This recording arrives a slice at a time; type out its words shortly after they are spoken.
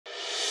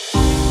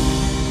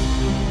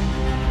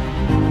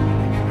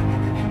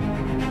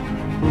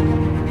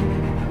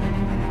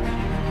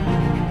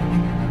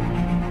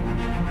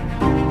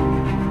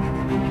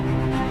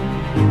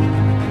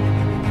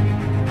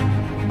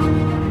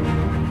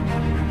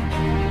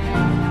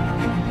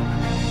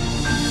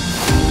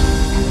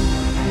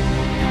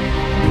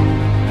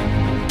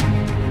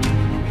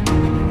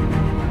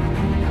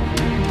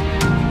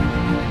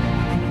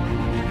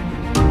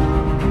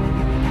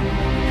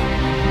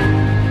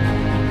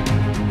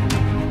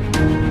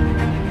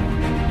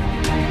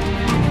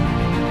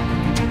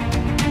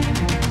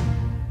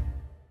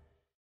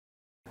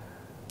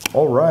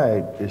All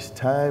right, it's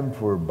time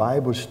for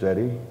Bible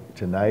study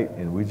tonight,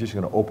 and we're just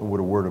going to open with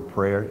a word of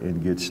prayer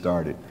and get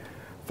started.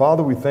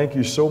 Father, we thank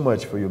you so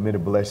much for your many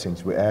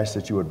blessings. We ask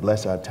that you would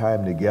bless our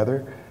time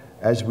together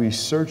as we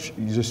search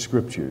the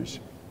scriptures,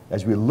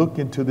 as we look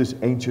into this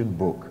ancient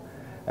book,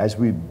 as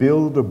we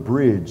build a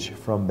bridge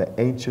from the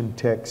ancient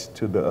text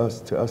to us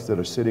that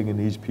are sitting in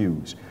these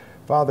pews.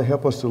 Father,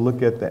 help us to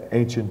look at the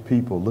ancient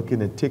people, look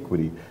in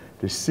antiquity,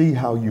 to see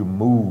how you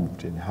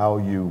moved and how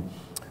you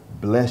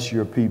bless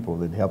your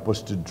people, and help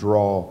us to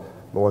draw,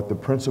 Lord, the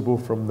principle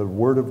from the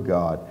Word of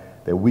God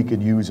that we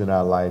can use in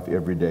our life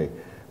every day.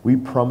 We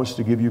promise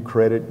to give you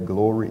credit,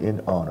 glory,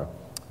 and honor.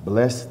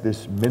 Bless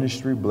this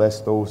ministry.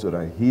 Bless those that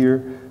are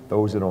here,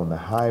 those that are on the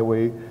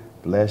highway.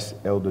 Bless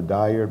Elder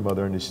Dyer and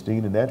Mother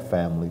Ernestine and that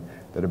family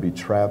that will be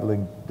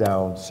traveling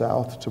down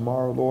south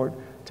tomorrow, Lord.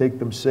 Take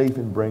them safe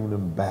and bring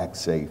them back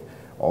safe.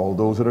 All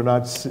those that are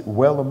not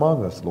well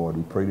among us, Lord,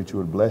 we pray that you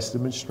would bless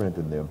them and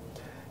strengthen them.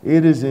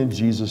 It is in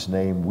Jesus'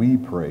 name we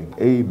pray.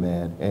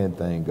 Amen and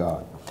thank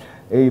God.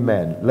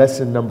 Amen.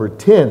 Lesson number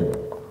 10,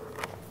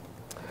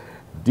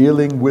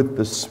 dealing with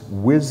the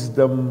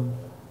wisdom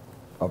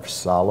of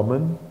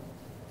Solomon.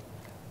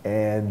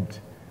 And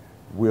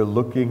we're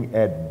looking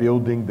at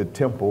building the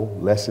temple,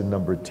 lesson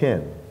number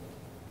 10.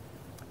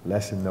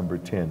 Lesson number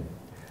 10.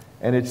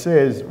 And it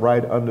says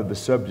right under the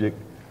subject,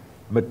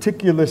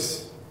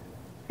 meticulous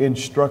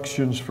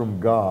instructions from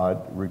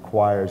God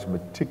requires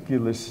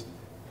meticulous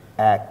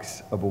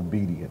acts of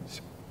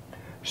obedience.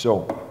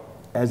 So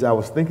as I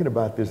was thinking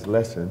about this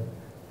lesson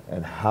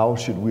and how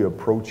should we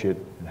approach it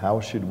and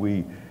how should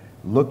we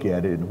look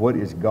at it and what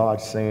is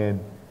God saying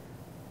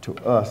to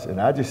us,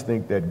 and I just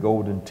think that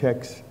golden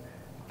text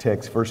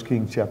 1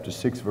 Kings chapter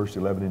 6 verse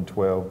 11 and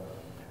 12,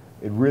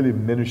 it really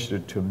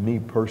ministered to me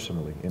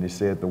personally. And it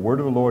said, the word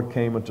of the Lord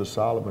came unto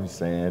Solomon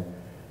saying,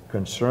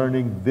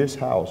 concerning this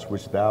house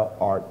which thou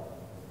art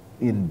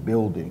in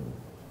building,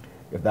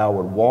 if thou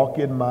would walk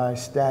in my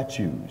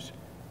statutes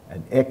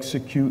and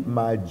execute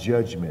my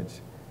judgments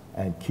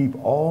and keep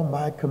all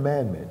my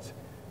commandments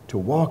to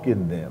walk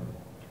in them,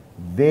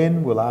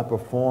 then will I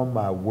perform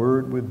my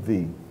word with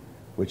thee,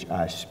 which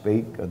I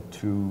spake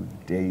unto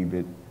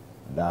David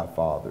thy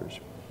fathers.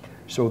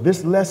 So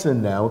this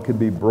lesson now can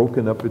be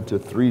broken up into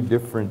three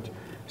different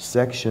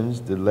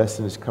sections. The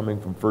lesson is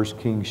coming from 1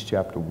 Kings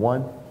chapter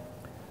 1,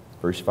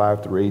 verse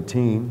 5 through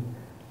 18.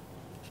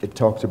 It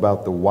talks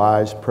about the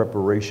wise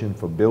preparation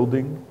for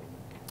building.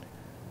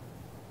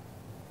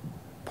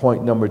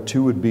 Point number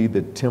 2 would be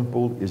the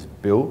temple is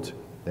built.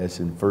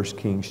 That's in 1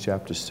 Kings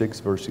chapter 6,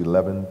 verse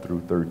 11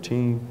 through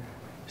 13.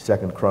 2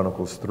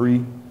 Chronicles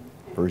 3,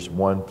 verse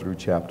 1 through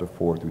chapter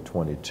 4 through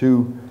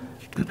 22.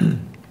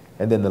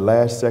 And then the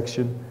last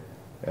section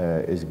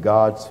is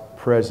God's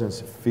presence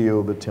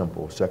filled the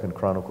temple. 2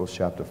 Chronicles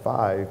chapter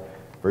 5,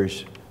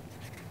 verse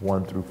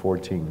 1 through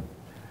 14.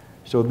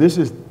 So this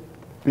is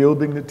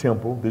building the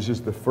temple. This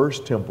is the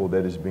first temple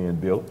that is being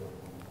built.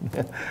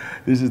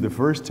 This is the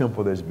first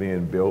temple that's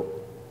being built.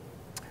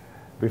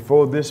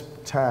 Before this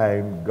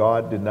time,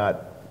 God did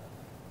not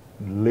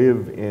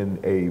live in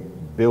a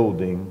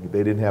building.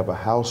 They didn't have a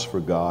house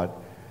for God.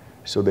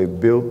 So they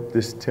built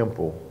this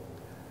temple.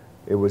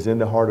 It was in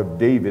the heart of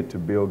David to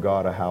build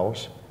God a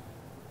house.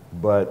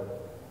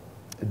 But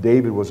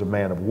David was a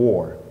man of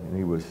war, and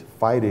he was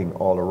fighting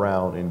all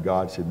around. And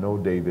God said, no,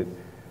 David,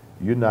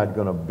 you're not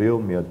going to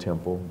build me a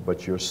temple,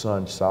 but your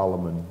son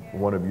Solomon,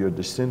 one of your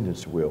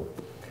descendants, will.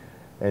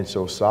 And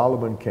so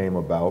Solomon came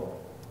about,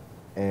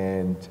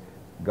 and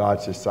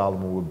God said,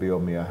 Solomon will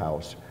build me a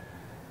house.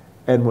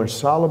 And when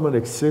Solomon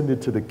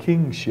ascended to the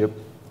kingship,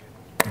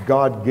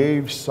 God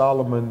gave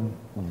Solomon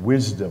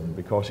wisdom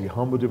because he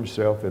humbled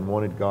himself and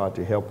wanted God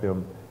to help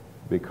him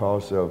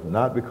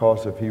not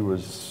because of he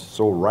was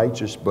so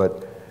righteous,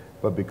 but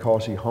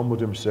because he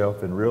humbled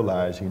himself and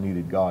realized he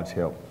needed God's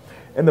help.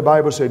 And the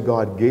Bible said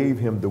God gave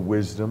him the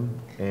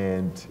wisdom,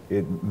 and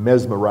it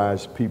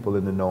mesmerized people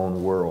in the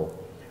known world.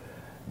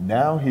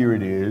 Now here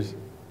it is,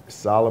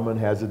 Solomon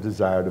has a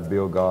desire to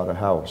build God a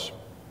house.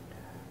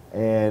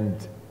 And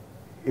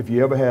if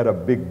you ever had a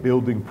big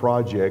building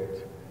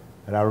project,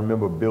 and I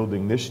remember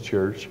building this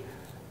church,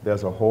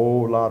 there's a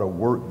whole lot of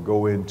work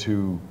go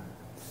into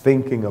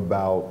thinking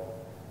about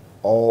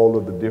all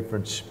of the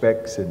different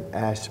specs and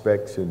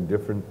aspects and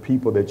different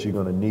people that you're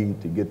going to need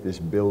to get this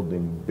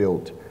building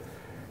built.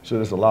 So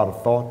there's a lot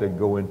of thought that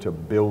go into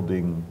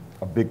building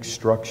a big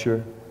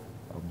structure,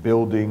 a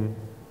building,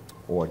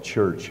 or a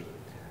church.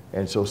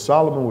 And so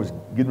Solomon was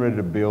getting ready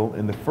to build.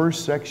 In the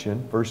first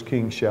section, 1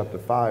 Kings chapter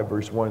 5,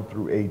 verse 1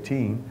 through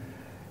 18,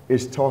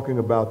 is talking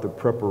about the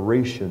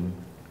preparation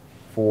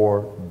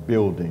for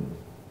building.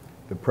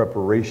 The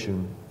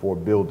preparation for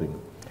building.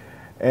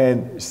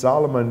 And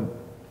Solomon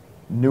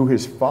knew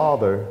his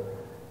father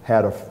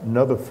had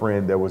another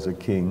friend that was a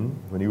king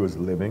when he was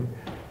living.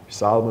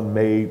 Solomon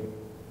made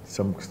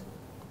some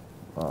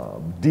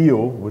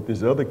deal with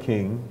this other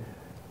king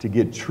to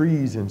get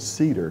trees and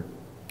cedar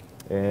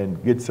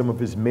and get some of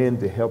his men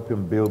to help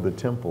him build the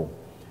temple.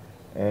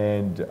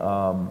 And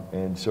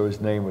so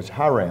his name was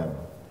Hiram.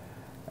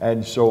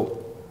 And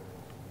so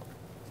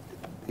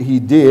he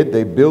did.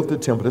 They built the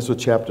temple. This is what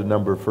chapter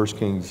number, 1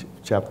 Kings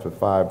chapter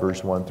 5,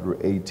 verse 1 through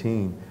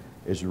 18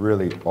 is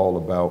really all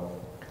about.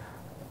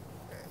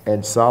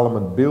 And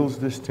Solomon builds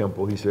this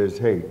temple. He says,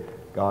 hey,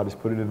 God has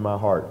put it in my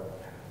heart.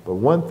 But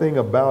one thing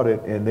about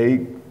it, and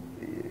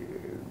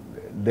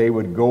they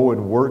would go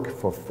and work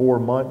for 4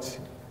 months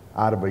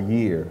out of a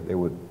year. They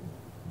would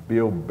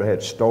build, they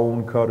had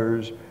stone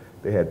cutters.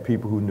 They had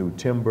people who knew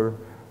timber.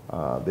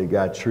 They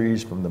got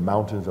trees from the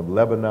mountains of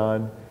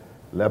Lebanon.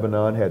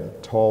 Lebanon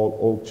had tall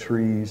oak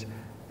trees,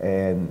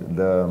 and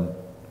the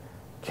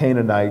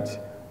Canaanites,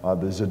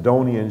 the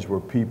Zidonians, were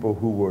people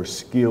who were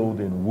skilled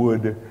in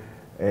wood,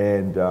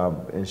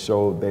 and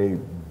so they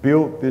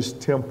built this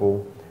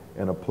temple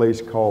in a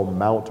place called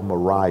Mount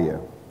Moriah,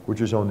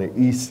 which is on the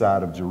east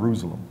side of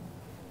Jerusalem.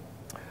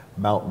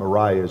 Mount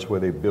Moriah is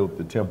where they built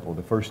the temple,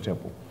 the first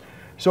temple.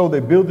 So they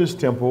built this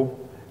temple,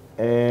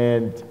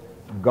 and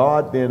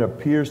God then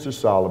appears to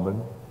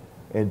Solomon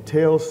and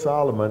tells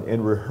Solomon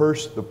and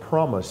rehearsed the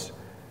promise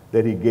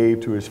that he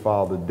gave to his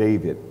father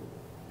David.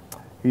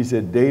 He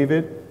said,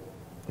 David,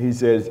 he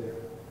says,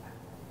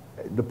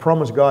 the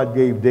promise God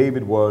gave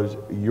David was,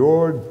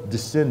 your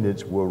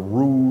descendants will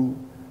rule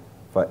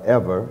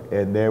forever,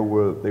 and they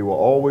will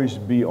always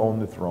be on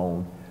the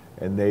throne,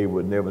 and they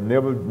would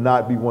never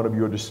not be one of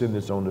your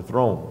descendants on the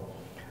throne,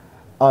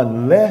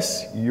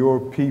 unless your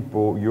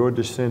people, your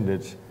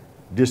descendants,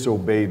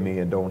 disobey me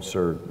and don't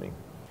serve me.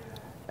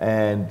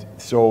 And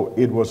so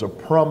it was a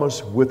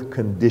promise with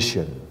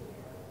condition.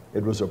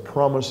 It was a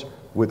promise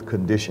with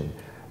condition.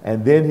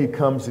 And then he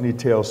comes and he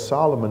tells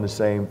Solomon the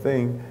same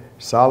thing.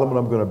 Solomon,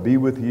 I'm going to be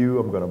with you.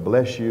 I'm going to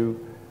bless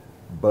you,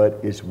 but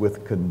it's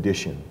with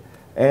condition.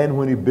 And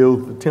when he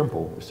builds the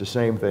temple, it's the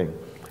same thing.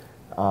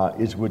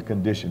 It's with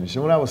condition.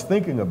 So when I was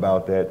thinking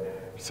about that,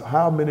 so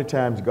how many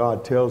times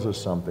God tells us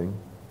something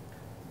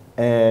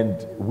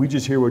and we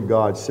just hear what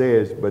God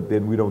says, but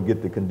then we don't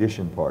get the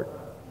condition part.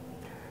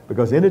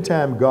 Because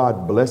anytime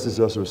God blesses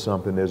us with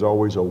something, there's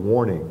always a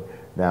warning.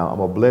 Now, I'm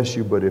going to bless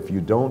you, but if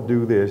you don't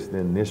do this,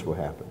 then this will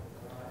happen.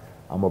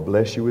 I'm going to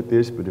bless you with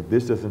this, but if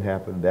this doesn't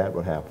happen, that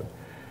will happen.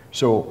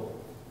 So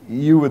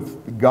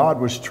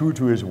God was true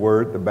to his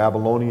word. The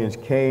Babylonians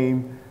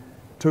came,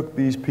 took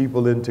these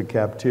people into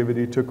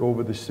captivity, took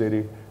over the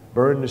city,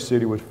 burned the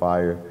city with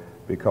fire,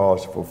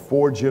 because for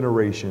 4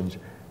 generations,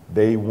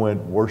 they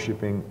went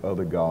worshiping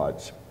other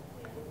gods,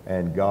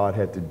 and God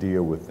had to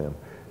deal with them.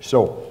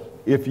 So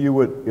if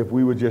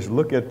we would just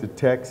look at the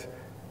text,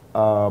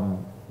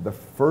 the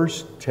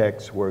first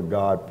text where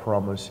God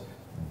promised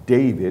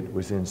David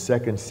was in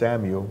 2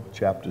 Samuel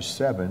chapter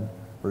 7,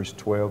 verse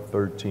 12,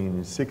 13,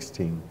 and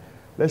 16.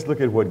 Let's look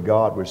at what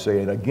God was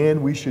saying.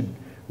 Again, we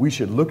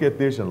should look at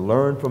this and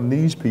learn from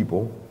these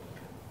people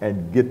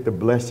and get the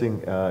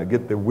blessing,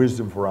 get the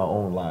wisdom for our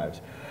own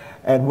lives.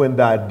 And when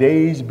thy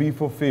days be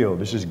fulfilled,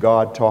 this is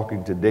God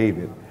talking to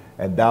David,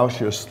 and thou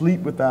shalt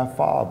sleep with thy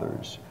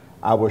fathers,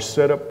 I will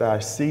set up thy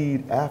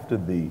seed after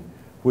thee,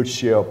 which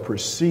shall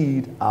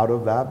proceed out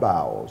of thy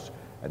bowels,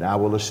 and I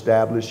will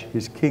establish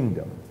his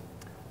kingdom.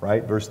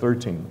 Right? Verse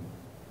 13.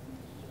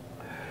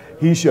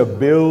 He shall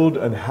build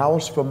an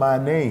house for my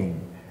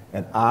name,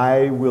 and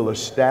I will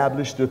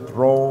establish the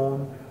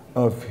throne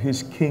of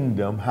his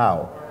kingdom.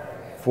 How?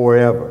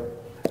 Forever.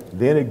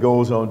 Then it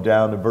goes on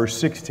down to verse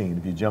 16.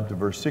 If you jump to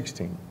verse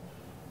 16.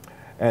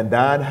 And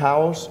thine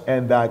house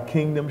and thy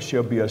kingdom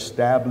shall be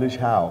established.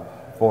 How?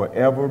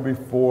 Forever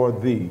before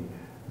thee.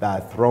 Thy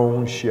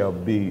throne shall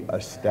be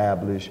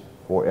established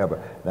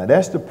forever. Now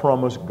that's the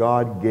promise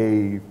God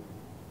gave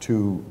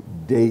to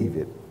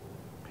David.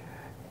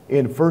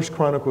 In 1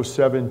 Chronicles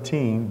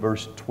 17,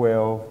 verse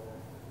 12,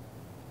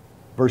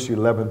 verse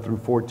 11 through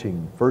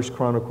 14. 1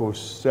 Chronicles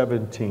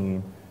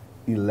 17,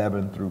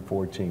 11 through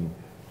 14.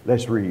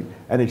 Let's read.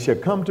 And it shall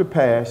come to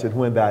pass that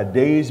when thy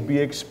days be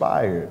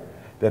expired,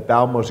 that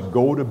thou must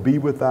go to be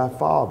with thy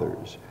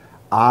fathers,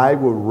 I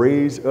will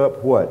raise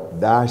up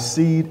what? Thy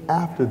seed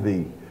after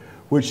thee,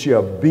 which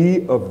shall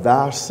be of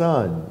thy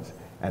sons,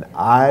 and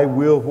I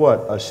will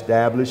what?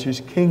 Establish his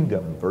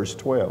kingdom. Verse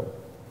 12.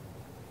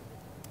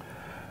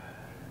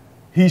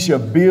 He shall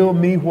build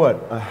me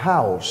what? A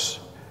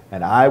house,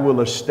 and I will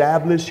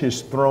establish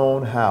his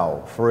throne.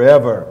 How?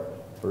 Forever.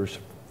 Verse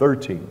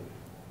 13.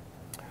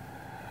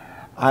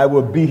 I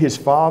will be his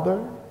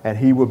father, and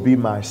he will be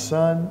my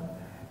son,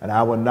 and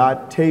I will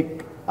not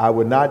take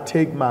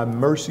my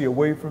mercy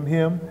away from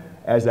him,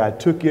 as I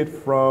took it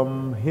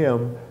from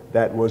him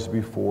that was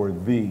before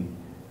thee.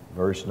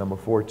 Verse number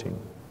 14.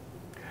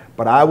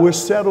 But I will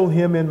settle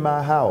him in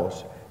my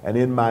house and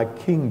in my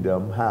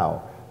kingdom.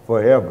 How?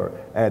 Forever,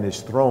 and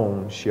his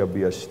throne shall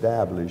be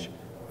established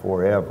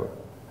forever.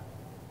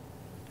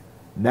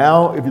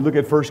 Now, if you look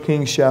at 1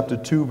 Kings chapter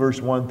 2, verse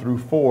 1 through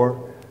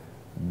 4,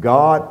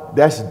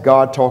 that's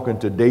God talking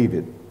to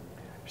David.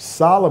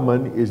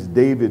 Solomon is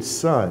David's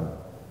son.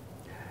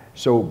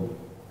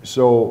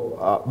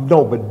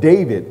 But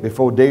David,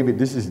 before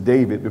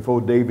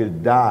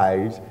David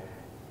dies,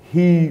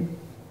 he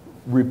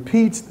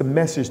repeats the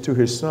message to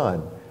his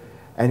son,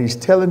 and he's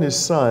telling his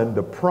son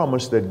the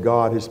promise that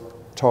God has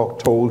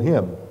told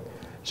him.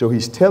 So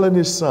he's telling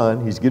his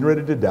son, he's getting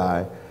ready to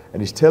die,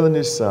 and he's telling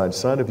his son,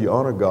 son, if you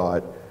honor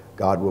God,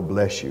 God will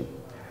bless you.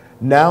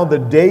 Now the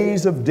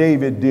days of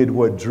David did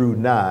what drew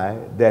nigh,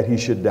 that he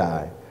should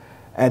die.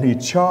 And he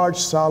charged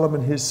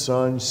Solomon his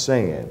son,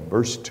 saying,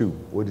 verse 2,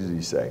 what does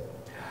he say?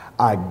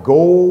 I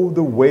go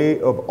the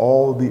way of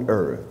all the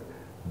earth.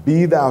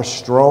 Be thou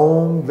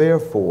strong,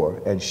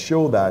 therefore, and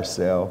show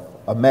thyself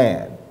a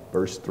man.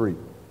 Verse 3.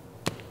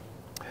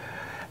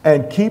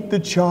 And keep the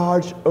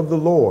charge of the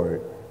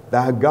Lord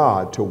thy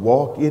God, to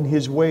walk in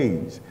his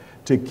ways,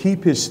 to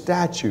keep his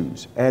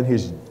statutes and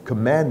his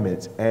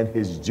commandments and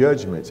his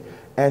judgments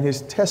and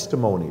his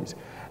testimonies,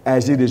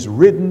 as it is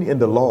written in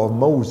the law of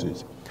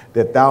Moses,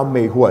 that thou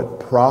may what?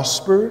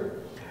 Prosper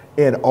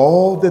in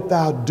all that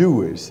thou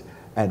doest,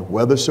 and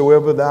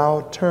whithersoever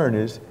thou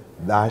turnest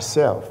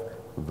thyself.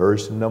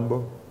 Verse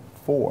number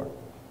 4.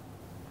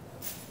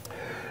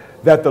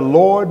 That the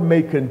Lord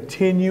may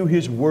continue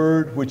his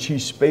word which he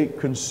spake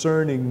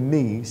concerning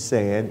me,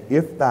 saying,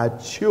 if thy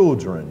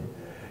children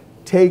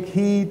take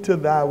heed to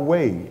thy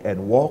way,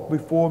 and walk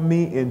before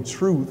me in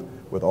truth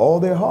with all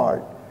their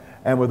heart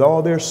and with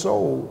all their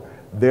soul,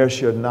 there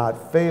shall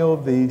not fail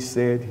thee,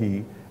 said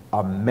he,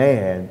 a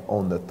man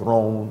on the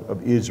throne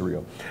of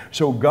Israel.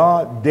 So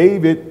God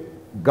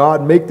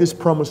make this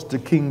promise to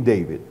King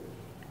David.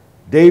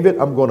 David,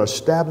 I'm going to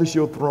establish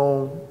your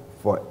throne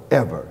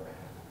forever.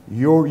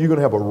 You're going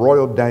to have a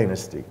royal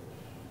dynasty.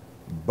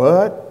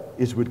 But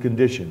it's with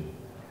condition.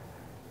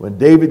 When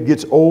David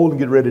gets old and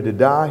get ready to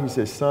die, he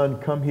says, son,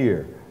 come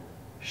here.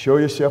 Show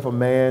yourself a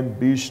man,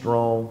 be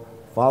strong,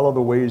 follow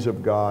the ways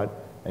of God,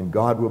 and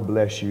God will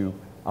bless you.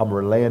 I'm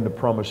relaying the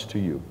promise to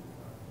you.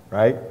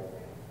 Right?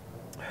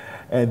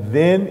 And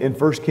then in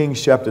 1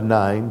 Kings chapter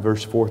 9,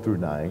 verse 4 through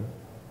 9,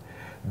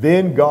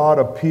 then God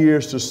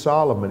appears to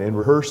Solomon and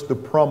rehearsed the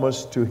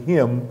promise to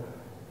him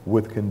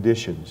with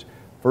conditions.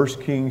 1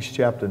 Kings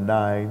chapter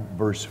 9,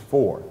 verse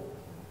 4.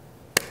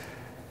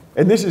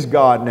 And this is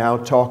God now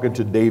talking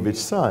to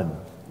David's son,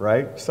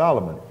 right?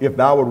 Solomon. If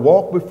thou would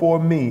walk before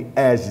me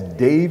as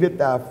David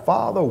thy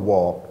father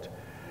walked,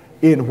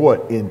 in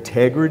what?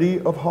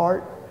 Integrity of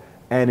heart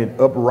and in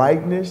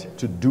uprightness,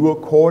 to do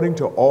according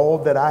to all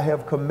that I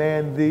have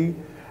commanded thee,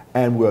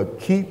 and will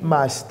keep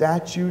my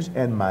statutes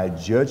and my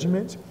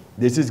judgments.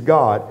 This is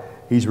God.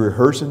 He's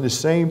rehearsing the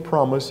same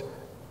promise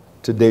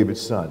to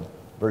David's son.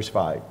 Verse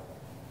 5.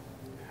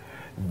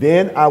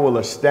 Then I will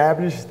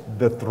establish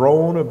the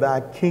throne of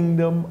thy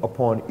kingdom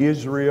upon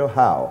Israel.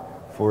 How?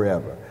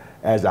 Forever.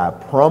 As I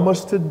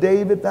promised to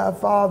David thy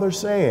father,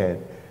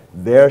 saying,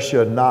 there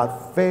shall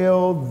not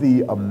fail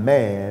thee a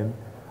man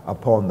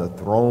upon the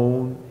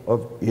throne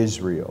of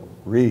Israel.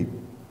 Read.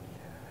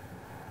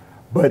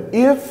 But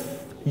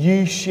if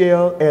ye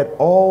shall at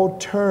all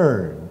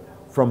turn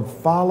from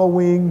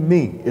following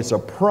me, it's a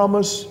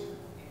promise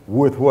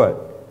with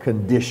what?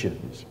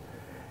 Conditions.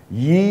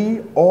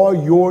 Ye are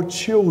your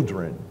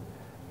children,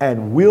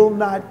 and will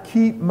not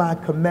keep my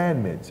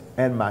commandments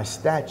and my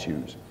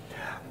statutes,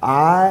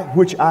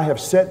 which I have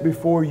set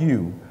before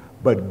you,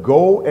 but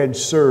go and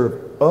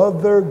serve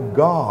other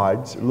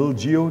gods, little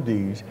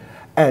gods,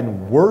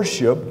 and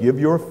worship, give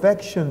your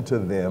affection to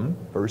them.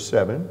 Verse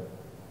 7.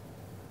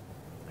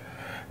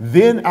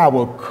 Then I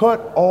will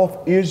cut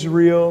off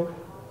Israel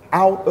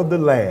out of the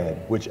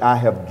land which I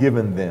have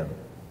given them.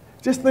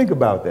 Just think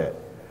about that.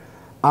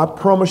 I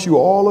promise you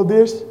all of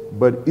this,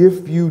 but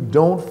if you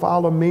don't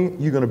follow me,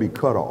 you're going to be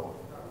cut off.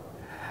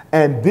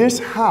 And this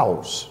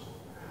house,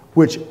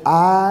 which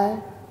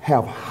I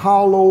have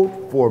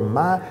hallowed for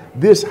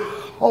this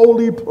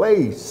holy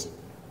place,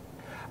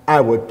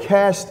 I will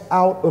cast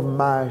out of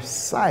my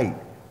sight.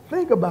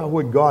 Think about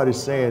what God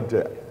is saying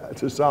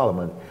to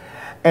Solomon.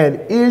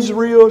 And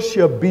Israel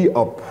shall be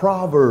a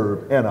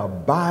proverb and a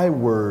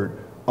byword.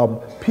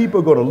 People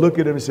are going to look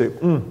at him and say,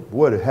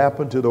 what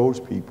happened to those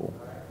people?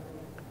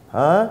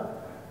 Huh?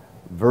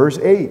 Verse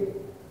 8.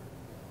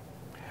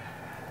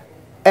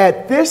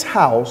 At this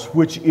house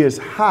which is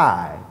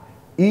high,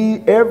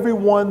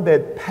 everyone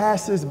that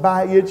passes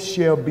by it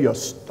shall be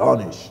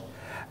astonished,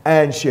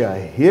 and shall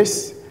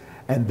hiss,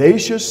 and they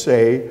shall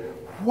say,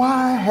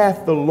 why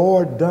hath the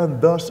Lord done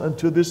thus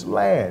unto this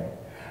land,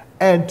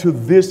 and to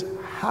this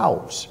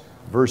house?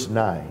 Verse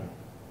 9.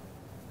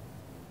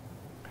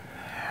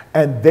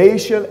 And they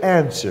shall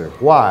answer,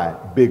 why?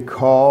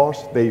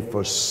 Because they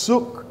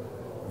forsook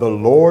the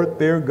Lord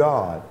their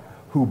God,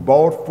 who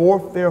brought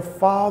forth their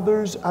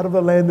fathers out of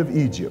the land of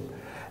Egypt,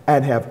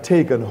 and have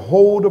taken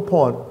hold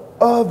upon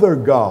other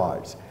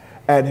gods,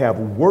 and have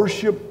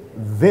worshipped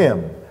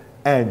them,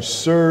 and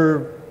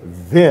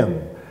served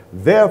them.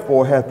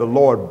 Therefore hath the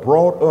Lord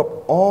brought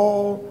up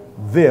all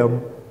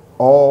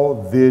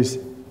this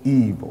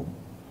evil.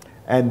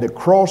 And the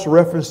cross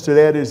reference to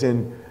that is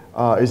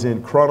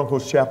in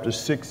Chronicles chapter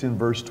 6 and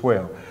verse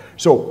 12.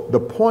 So the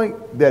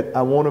point that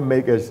I want to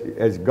make,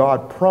 as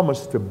God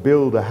promised to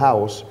build a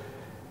house,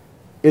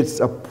 it's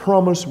a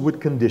promise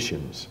with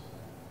conditions.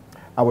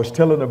 I was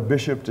telling a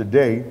bishop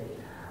today,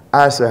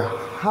 I said,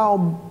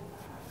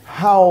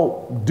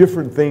 how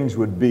different things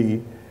would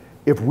be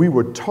if we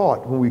were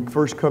taught when we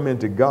first come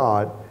into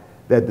God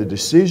that the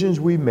decisions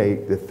we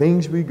make, the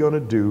things we're going to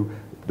do,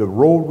 the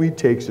road we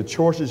take, the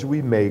choices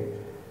we make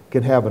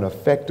can have an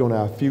effect on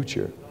our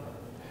future.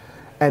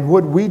 And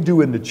what we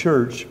do in the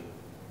church,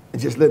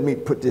 just let me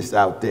put this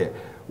out there,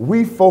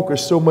 we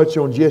focus so much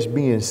on just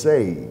being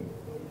saved.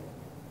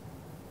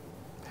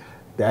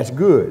 That's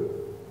good.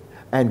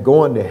 And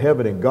going to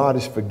heaven and God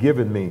has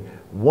forgiven me.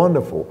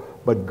 Wonderful.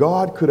 But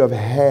God could have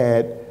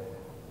had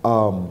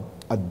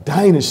a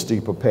dynasty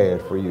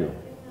prepared for you.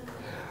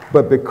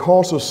 But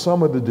because of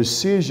some of the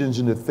decisions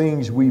and the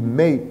things we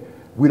make,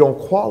 we don't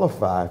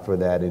qualify for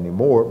that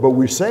anymore. But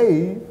we're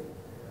saved.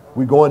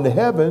 We're going to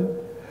heaven.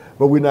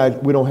 But we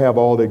don't have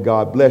all that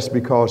God blessed,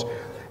 because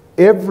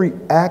every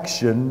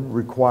action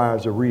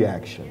requires a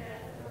reaction.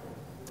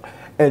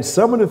 And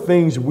some of the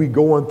things we're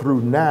going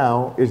through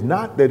now is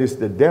not that it's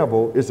the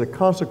devil, it's the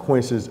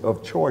consequences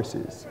of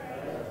choices.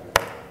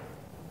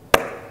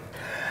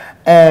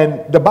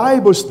 And the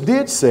Bible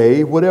did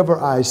say, whatever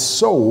I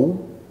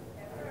sow,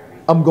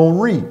 I'm going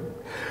to reap.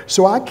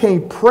 So I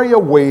can't pray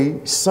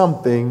away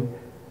something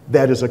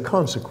that is a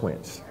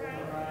consequence.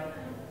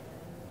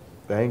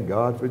 Thank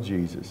God for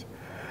Jesus.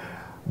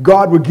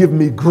 God would give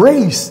me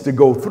grace to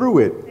go through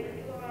it.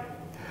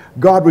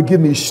 God would give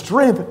me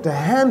strength to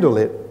handle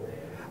it.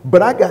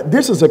 But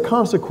this is the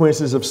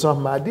consequences of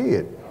something I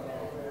did.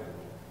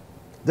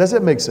 Does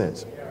that make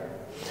sense?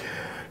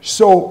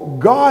 So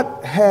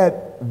God had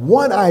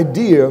one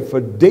idea for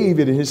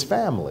David and his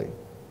family.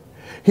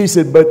 He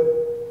said, but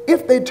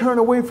if they turn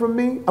away from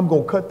me, I'm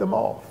going to cut them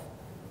off.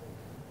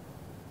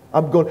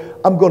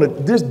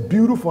 This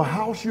beautiful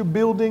house you're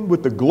building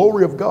with the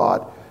glory of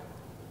God,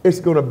 it's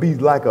going to be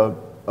like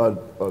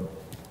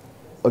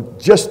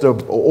just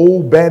an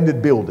old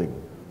bandit building.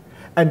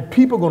 And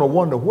people are going to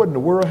wonder what in the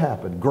world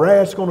happened.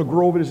 Grass is going to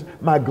grow over this.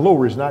 My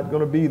glory is not going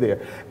to be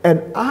there.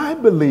 And I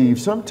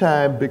believe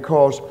sometimes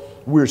because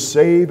we're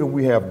saved and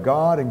we have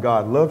God and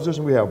God loves us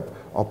and we have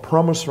a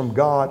promise from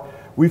God,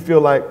 we feel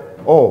like,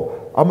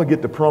 oh, I'm going to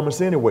get the promise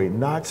anyway.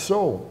 Not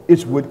so.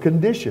 It's with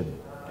condition.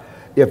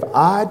 If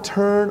I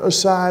turn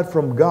aside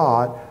from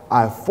God,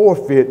 I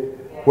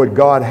forfeit what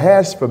God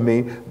has for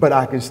me, but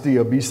I can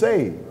still be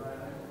saved.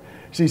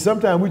 See,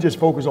 sometimes we just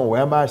focus on,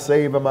 well, am I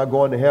saved? Am I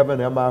going to heaven?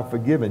 Am I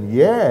forgiven?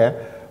 Yeah,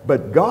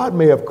 but God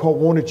may have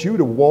wanted you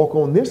to walk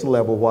on this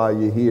level while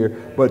you're here,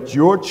 but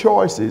your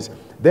choices,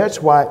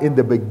 that's why in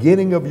the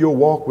beginning of your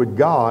walk with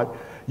God,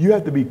 you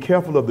have to be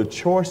careful of the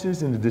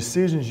choices and the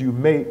decisions you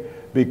make,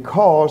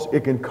 because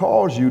it can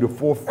cause you to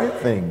forfeit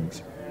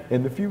things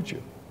in the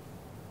future.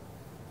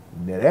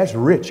 Now, that's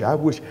rich.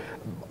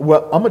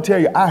 Well, I'm going to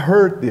tell you, I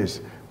heard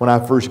this when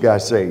I first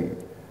got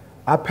saved.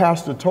 Our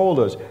pastor told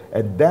us,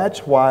 and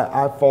that's why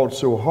I fought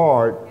so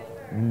hard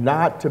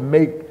not to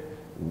make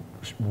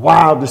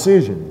wild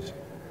decisions,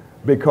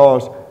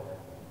 because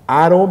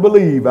I don't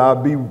believe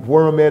I'd be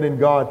where I'm at in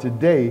God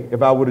today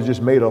if I would have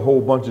just made a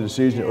whole bunch of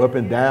decisions up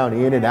and down,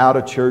 in and out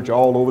of church,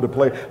 all over the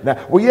place.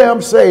 Now, well, yeah,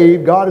 I'm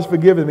saved. God has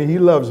forgiven me. He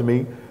loves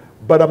me.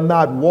 But I'm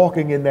not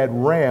walking in that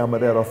realm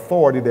of that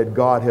authority that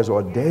God has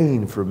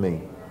ordained for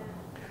me.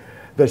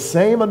 The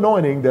same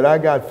anointing that I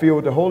got filled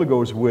with the Holy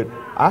Ghost with,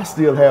 I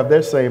still have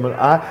that same.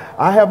 I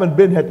haven't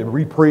had to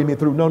re-pray me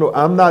through. No,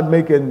 I'm not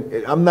making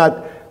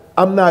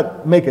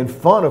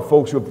fun of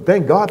folks.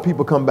 Thank God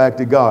people come back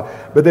to God.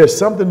 But there's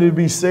something to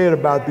be said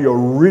about the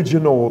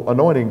original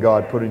anointing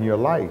God put in your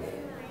life.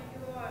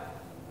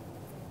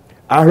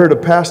 I heard a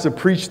pastor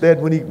preach that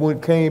when he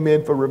came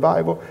in for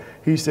revival.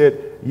 He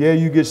said, yeah,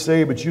 you get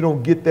saved, but you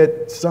don't get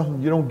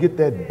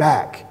that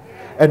back.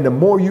 And the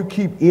more you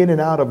keep in and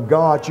out of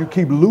God, you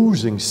keep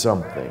losing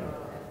something.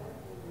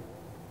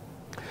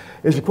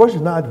 It's the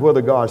question not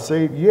whether God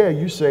saved. Yeah,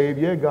 you saved.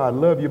 Yeah, God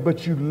love you,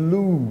 but you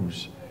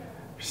lose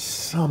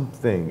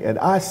something. And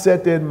I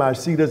sat there in my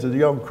seat as a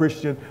young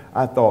Christian.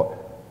 I thought,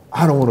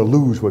 I don't want to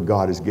lose what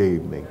God has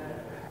gave me.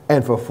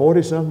 And for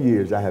 40-some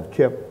years, I have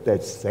kept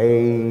that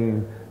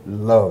same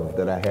love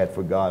that I had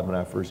for God when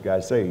I first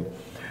got saved.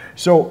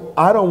 So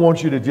I don't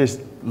want you to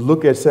just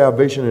look at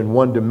salvation in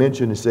one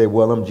dimension and say,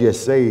 well, I'm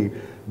just saved.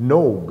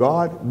 No,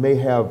 God may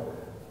have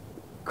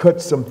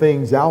cut some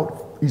things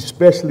out,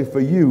 especially for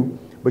you,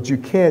 but you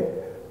can't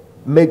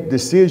make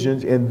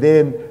decisions, and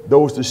then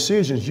those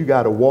decisions, you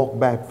got to walk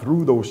back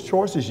through those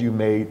choices you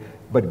made,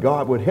 but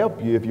God would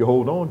help you if you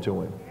hold on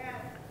to him.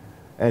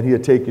 And he'll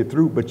take you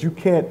through, but you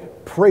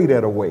can't pray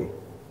that away.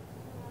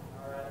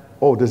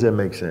 Oh, does that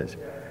make sense?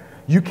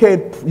 You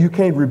can't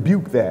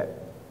rebuke that.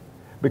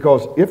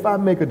 Because if I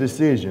make a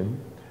decision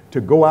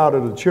to go out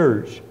of the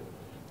church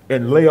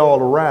and lay all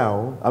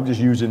around, I'm just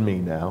using me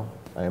now.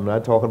 I am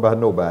not talking about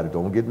nobody.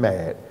 Don't get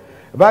mad.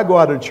 If I go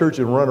out of the church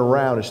and run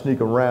around and sneak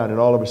around and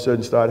all of a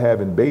sudden start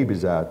having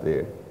babies out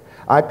there,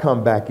 I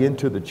come back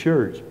into the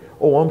church.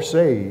 Oh, I'm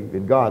saved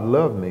and God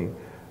loved me.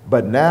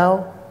 But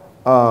now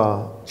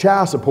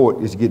child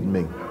support is getting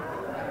me.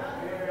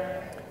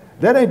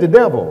 That ain't the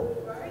devil.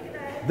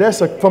 That's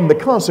from the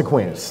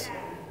consequence.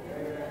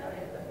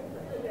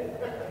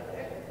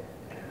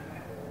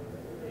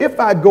 if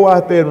I go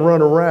out there and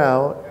run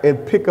around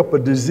and pick up a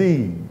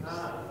disease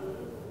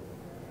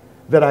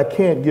that I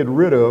can't get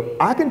rid of,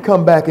 I can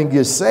come back and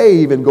get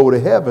saved and go to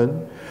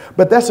heaven,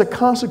 but that's a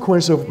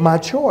consequence of my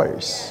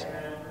choice.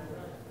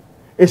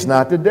 It's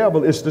not the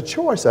devil, it's the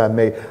choice I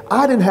made.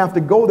 I didn't have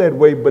to go that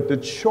way, but the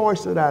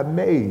choice that I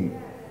made,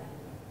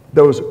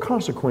 those are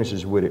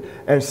consequences with it.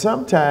 And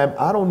sometimes,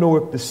 I don't know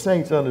if the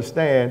saints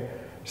understand,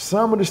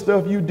 some of the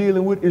stuff you're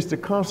dealing with is the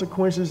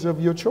consequences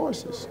of your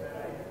choices.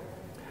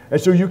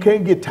 And so you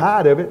can't get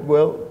tired of it.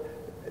 Well,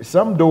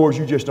 some doors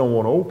you just don't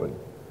want to open.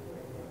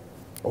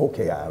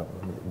 Okay,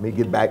 let me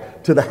get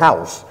back to the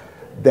house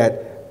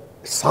that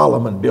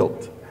Solomon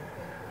built.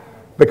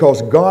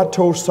 Because God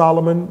told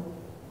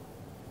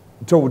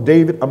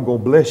David, I'm going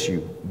to bless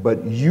you,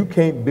 but you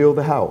can't build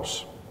the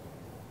house.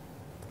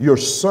 Your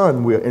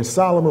son will. And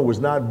Solomon was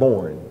not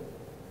born.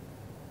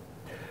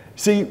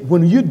 See,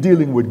 when you're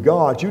dealing with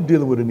God, you're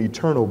dealing with an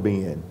eternal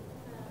being.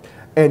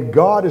 And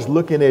God is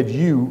looking at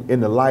you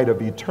in the light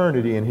of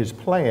eternity and his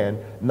plan,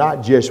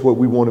 not just what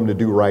we want him to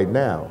do right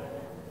now.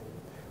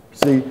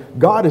 See,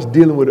 God is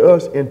dealing with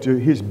us into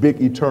his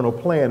big eternal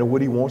plan and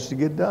what he wants to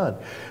get done.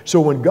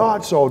 So when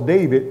God saw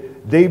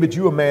David,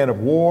 you're a man of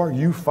war,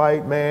 you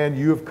fight, man,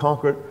 you have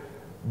conquered,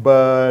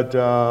 but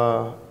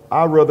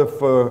I'd rather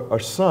for a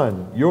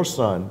son, your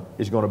son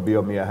is going to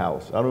build me a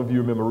house. I don't know if you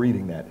remember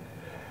reading that.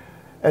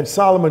 And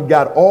Solomon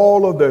got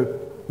all of the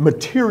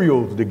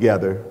materials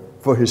together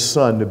for his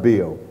son to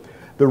build.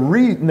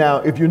 Now,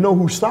 if you know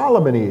who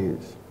Solomon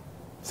is,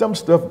 some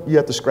stuff you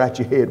have to scratch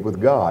your head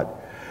with God.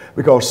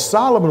 Because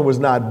Solomon was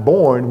not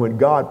born when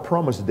God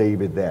promised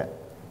David that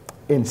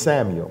in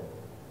Samuel.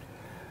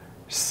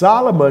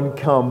 Solomon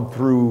come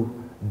through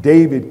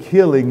David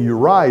killing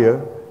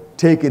Uriah,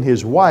 taking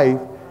his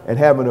wife, and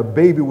having a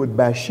baby with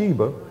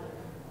Bathsheba.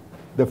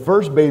 The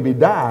first baby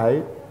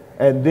died,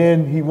 and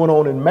then he went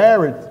on and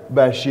married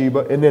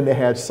Bathsheba, and then they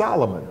had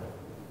Solomon.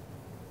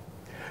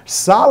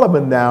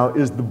 Solomon now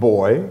is the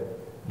boy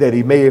that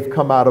he may have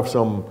come out of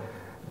some,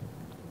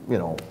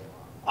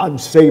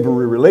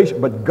 unsavory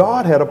relation, but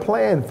God had a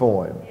plan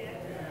for him.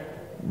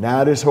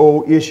 Now this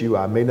whole issue,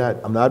 I'm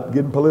not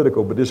getting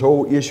political, but this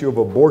whole issue of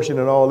abortion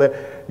and all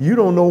that, you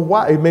don't know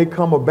why. It may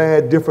come a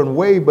bad, different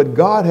way, but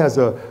God has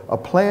a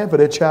plan for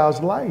that child's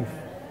life.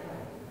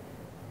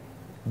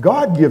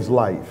 God gives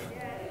life.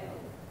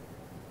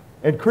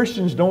 And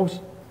Christians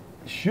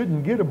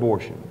shouldn't get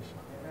abortions.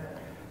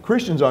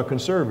 Christians are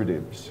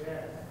conservatives.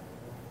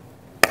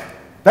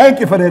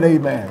 Thank you for that,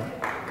 amen.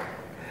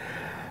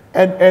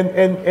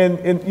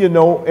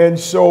 And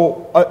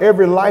so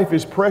every life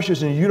is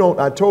precious, and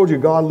I told you,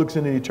 God looks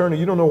into eternity.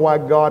 You don't know why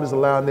God is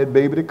allowing that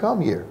baby to come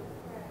here.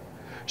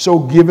 So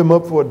give him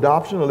up for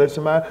adoption or let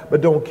somebody,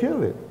 but don't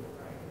kill it.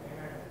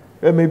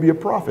 It may be a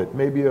prophet,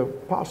 maybe an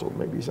apostle,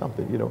 maybe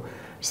something,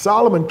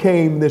 Solomon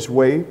came this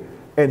way,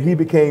 and he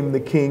became the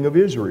king of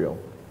Israel.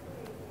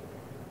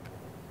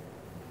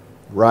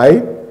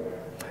 Right?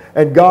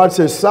 And God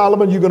says,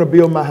 Solomon, you're going to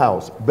build my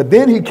house. But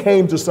then he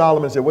came to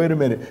Solomon and said, wait a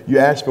minute, you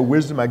asked for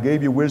wisdom, I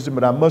gave you wisdom,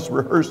 but I must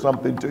rehearse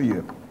something to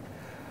you.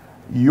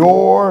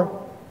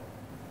 Your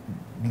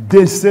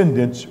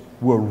descendants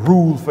will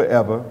rule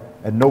forever,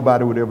 and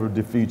nobody would ever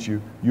defeat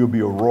you. You'll be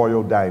a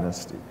royal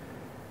dynasty.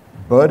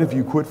 But if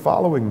you quit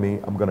following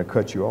me, I'm going to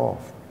cut you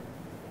off.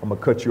 I'm going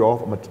to cut you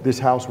off. This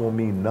house won't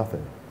mean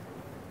nothing.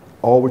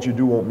 All what you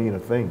do won't mean a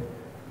thing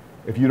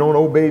if you don't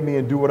obey me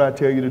and do what I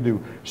tell you to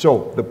do.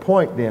 So the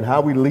point then,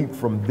 how we leap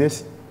from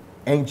this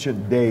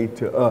ancient day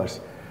to us,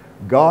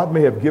 God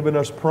may have given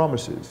us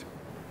promises,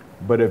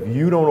 but if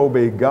you don't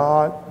obey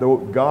God,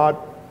 God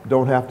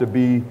don't have to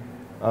be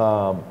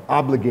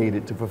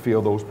obligated to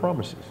fulfill those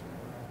promises.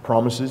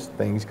 Promises,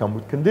 things come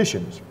with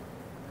conditions.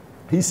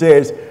 He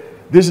says,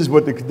 this is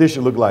what the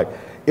condition look like.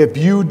 If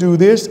you do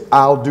this,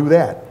 I'll do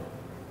that.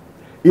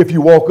 If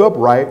you walk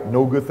upright,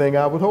 no good thing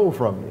I withhold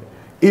from you.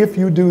 If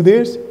you do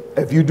this,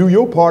 if you do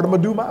your part, I'm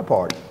going to do my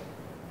part.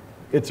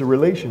 It's a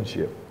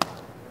relationship.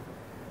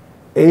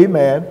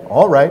 Amen.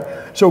 All right.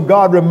 So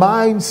God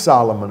reminds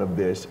Solomon of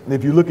this. And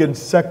if you look in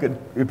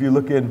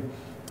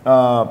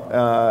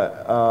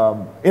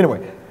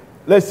anyway,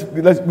 we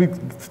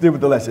stay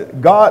with the lesson.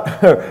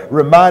 God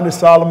reminded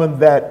Solomon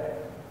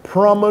that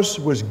promise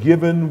was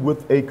given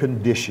with a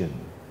condition.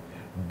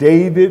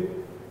 David,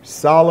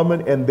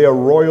 Solomon, and their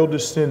royal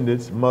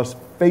descendants must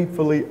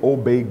faithfully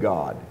obey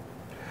God.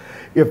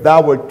 If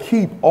thou would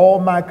keep all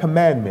my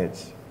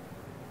commandments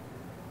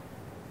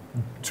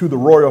to the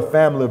royal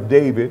family of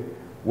David,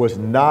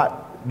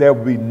 there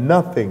would be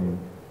nothing.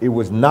 It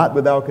was not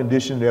without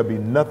condition. There'd be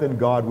nothing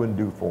God wouldn't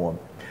do for him.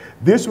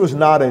 This was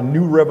not a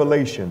new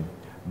revelation.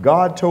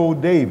 God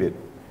told David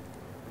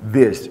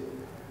this,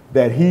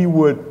 that he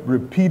would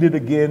repeat it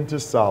again to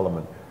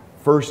Solomon.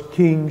 1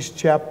 Kings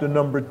chapter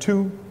number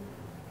 2,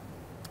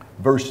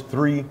 verse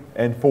 3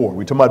 and 4.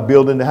 We're talking about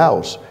building the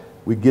house.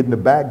 We get in the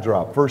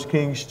backdrop. 1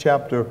 Kings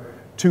chapter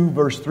 2,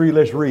 verse 3,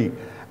 let's read.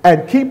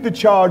 And keep the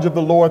charge of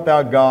the Lord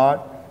thy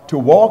God to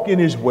walk in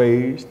his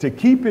ways, to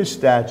keep his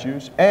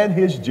statutes and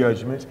his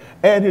judgments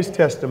and his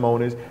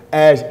testimonies,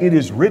 as it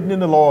is written in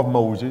the law of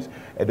Moses,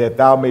 and that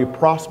thou may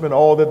prosper in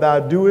all that thou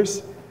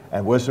doest,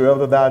 and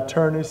whatsoever thou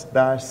turnest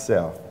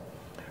thyself.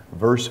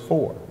 Verse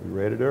 4, we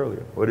read it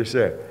earlier. What did it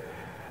say?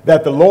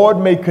 That the Lord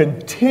may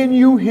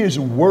continue his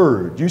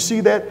word. You see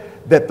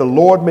that? That the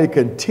Lord may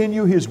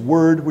continue his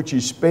word which he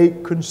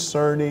spake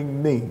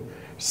concerning me,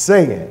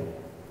 saying,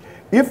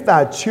 if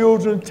thy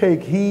children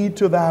take heed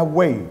to thy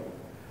way,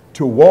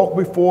 to walk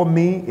before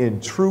me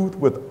in truth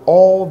with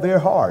all their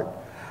heart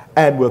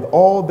and with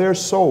all their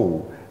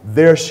soul,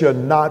 there shall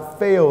not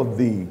fail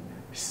thee,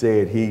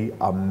 said he,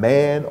 a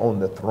man on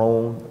the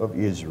throne of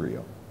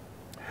Israel.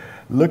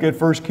 Look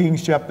at 1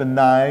 Kings chapter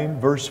 9,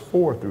 verse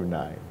 4 through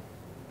 9.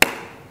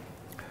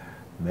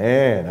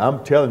 Man,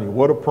 I'm telling you,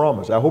 what a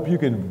promise. I hope you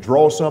can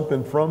draw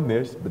something from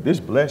this, but this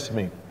blessed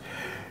me.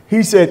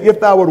 He said, if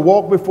thou would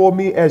walk before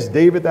me as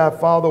David thy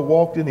father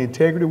walked in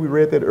integrity, we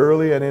read that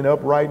earlier, and in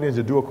uprightness,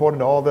 to do according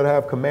to all that I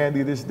have commanded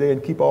thee this day,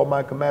 and keep all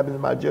my commandments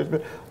and my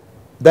judgment,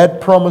 that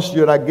promise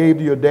that I gave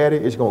to your daddy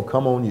is going to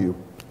come on you.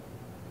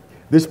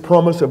 This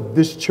promise of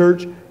this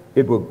church,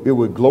 it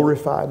will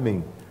glorify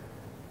me.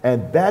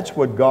 And that's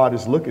what God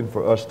is looking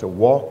for us, to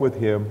walk with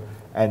him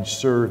and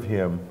serve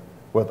him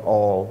with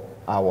all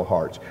our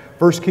hearts.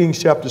 1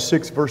 Kings chapter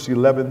 6, verse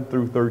 11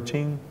 through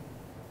 13.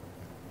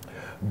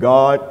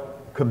 God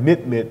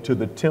commitment to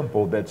the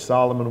temple that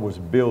Solomon was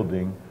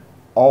building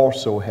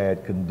also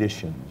had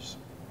conditions.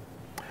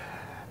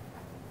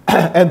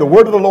 And the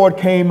word of the Lord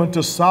came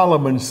unto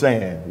Solomon,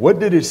 saying, what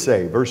did it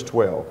say? Verse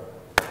 12.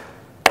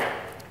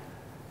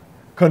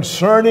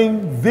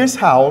 Concerning this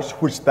house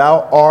which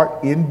thou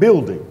art in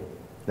building.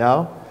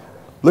 Now,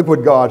 look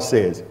what God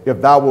says.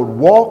 If thou wilt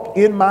walk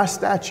in my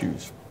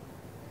statutes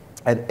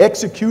and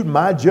execute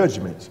my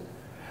judgments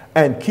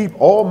and keep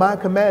all my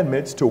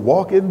commandments to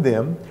walk in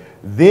them,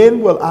 then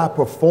will I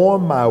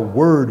perform my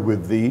word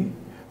with thee,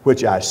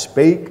 which I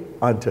spake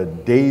unto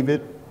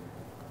David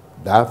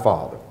thy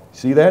father.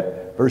 See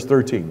that? Verse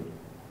 13.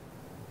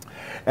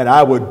 And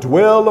I will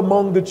dwell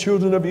among the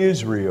children of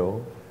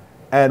Israel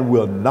and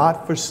will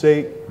not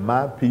forsake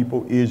my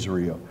people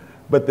Israel.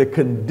 But the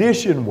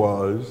condition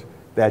was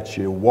that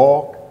you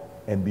walk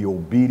and be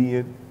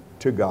obedient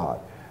to God.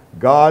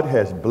 God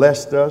has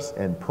blessed us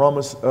and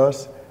promised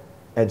us,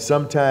 and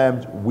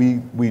sometimes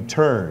we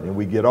turn and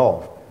we get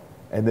off.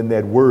 And then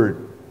that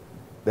word,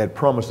 that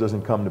promise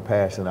doesn't come to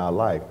pass in our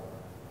life.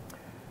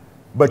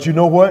 But you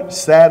know what?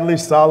 Sadly,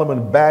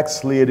 Solomon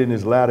backslid in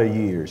his latter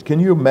years. Can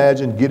you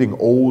imagine getting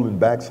old and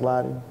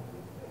backsliding?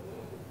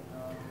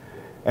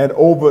 And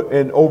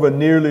over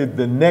nearly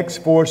the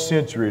next 4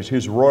 centuries,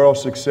 his royal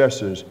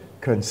successors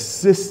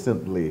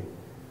consistently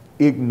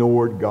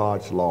ignored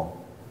God's law.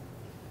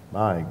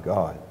 My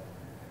God.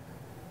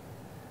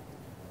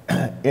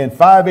 In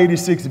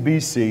 586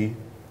 BC,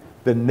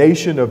 the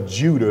nation of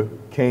Judah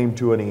came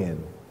to an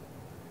end.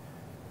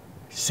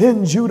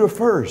 Send Judah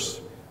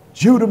first.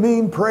 Judah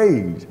mean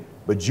praise.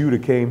 But Judah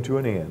came to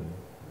an end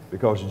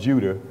because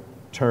Judah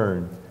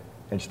turned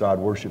and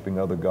started worshiping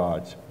other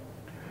gods.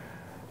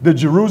 The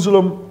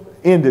Jerusalem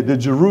ended. The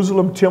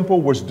Jerusalem temple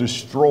was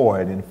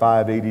destroyed in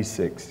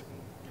 586.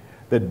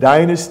 The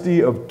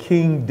dynasty of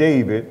King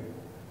David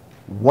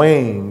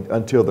waned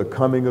until the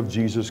coming of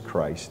Jesus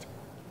Christ.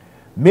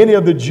 Many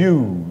of the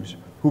Jews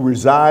who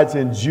resides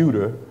in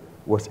Judah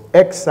was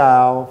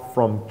exiled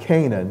from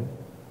Canaan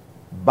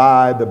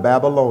by the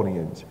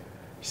Babylonians.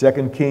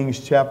 2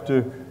 Kings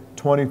chapter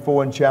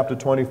 24 and chapter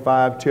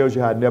 25 tells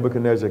you how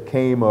Nebuchadnezzar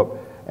came up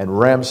and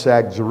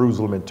ransacked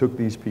Jerusalem and took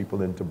these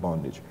people into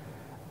bondage.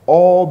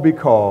 All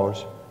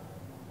because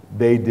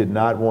they did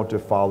not want to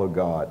follow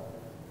God.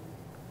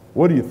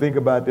 What do you think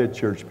about that,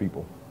 church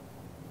people?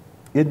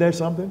 Isn't that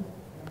something?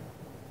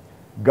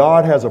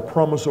 God has a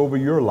promise over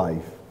your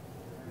life,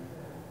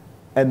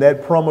 and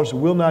that promise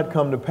will not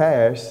come to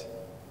pass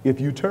if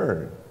you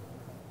turn.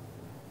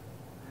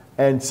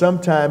 And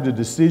sometimes the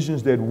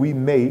decisions that we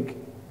make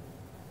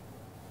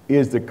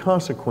is the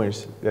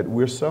consequence that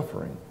we're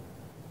suffering.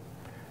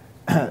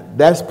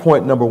 That's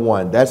point number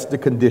one. That's the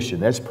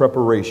condition. That's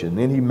preparation.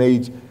 Then he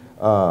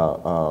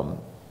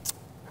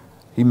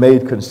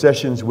made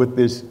concessions with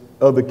this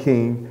other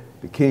king.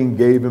 The king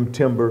gave him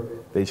timber.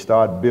 They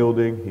started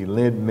building. He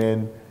lent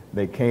men.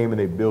 They came and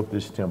they built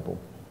this temple.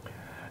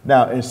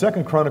 Now, in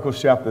 2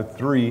 Chronicles chapter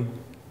 3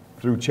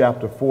 through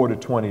chapter 4 to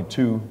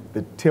 22,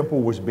 the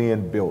temple was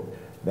being built.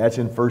 That's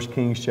in 1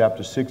 Kings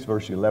chapter 6,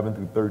 verse 11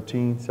 through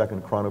 13, 2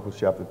 Chronicles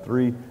chapter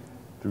 3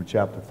 through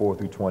chapter 4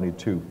 through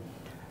 22.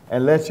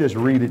 And let's just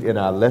read it in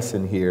our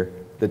lesson here,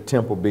 the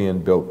temple being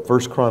built.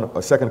 2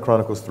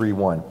 Chronicles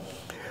 3:1.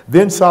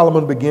 Then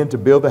Solomon began to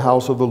build the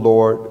house of the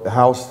Lord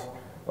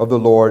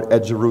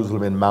at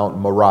Jerusalem in Mount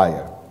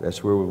Moriah.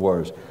 That's where it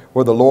was.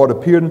 Where the Lord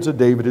appeared unto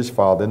David his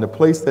father, in the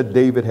place that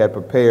David had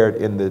prepared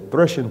in the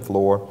threshing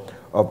floor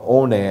of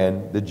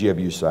Onan the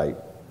Jebusite.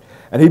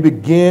 And he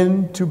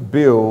began to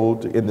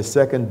build in the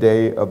 2nd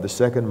day of the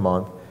 2nd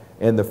month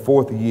in the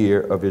 4th year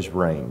of his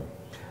reign.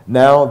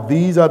 Now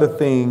these are the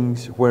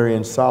things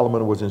wherein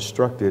Solomon was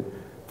instructed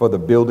for the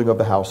building of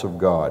the house of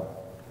God.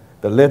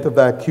 The length of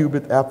that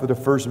cubit after the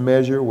first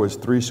measure was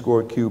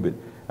 60 cubits,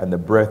 and the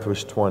breadth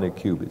was 20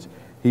 cubits.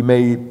 He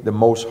made the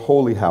most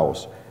holy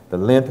house, the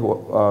length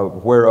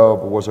whereof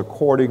was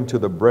according to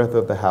the breadth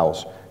of the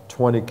house,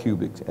 20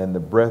 cubits, and the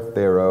breadth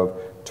thereof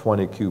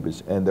 20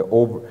 cubits. And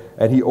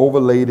he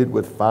overlaid it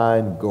with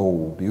fine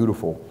gold,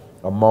 beautiful,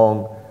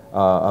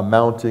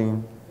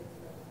 amounting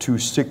to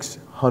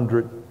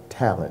 600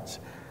 talents.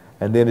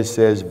 And then it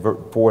says,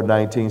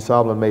 4:19,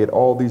 Solomon made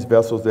all these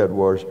vessels that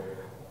were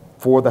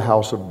for the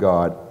house of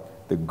God,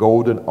 the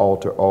golden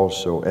altar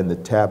also, and the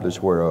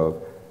tablets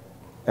whereof,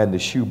 and the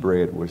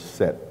shewbread was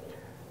set.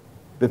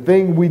 The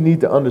thing we need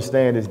to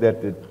understand is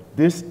that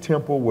this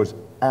temple was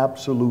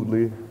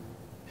absolutely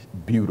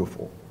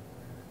beautiful.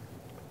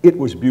 It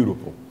was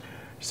beautiful.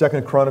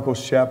 2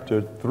 Chronicles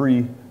chapter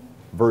 3,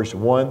 verse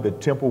 1, the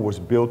temple was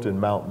built in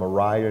Mount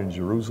Moriah in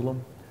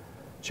Jerusalem.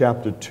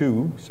 Chapter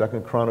 2, 2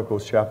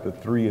 Chronicles chapter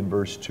 3 and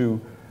verse 2,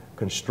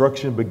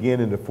 construction began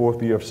in the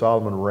 4th year of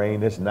Solomon's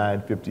reign. That's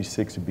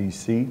 956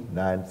 BC,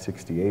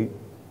 968.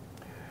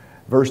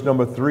 Verse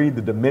number 3,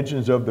 the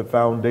dimensions of the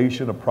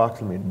foundation,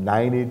 approximately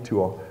 90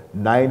 to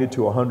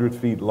 100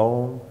 feet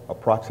long,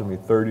 approximately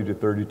 30 to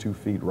 32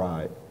 feet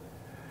wide.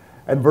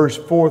 And verse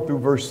 4 through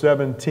verse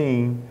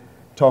 17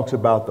 talks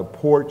about the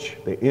porch,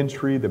 the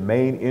entry, the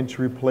main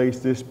entry place.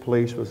 This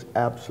place was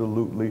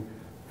absolutely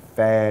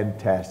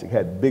fantastic. It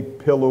had big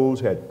pillows,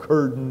 had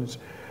curtains,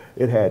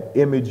 it had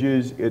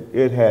images,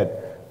 it had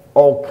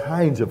all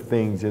kinds of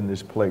things in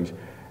this place.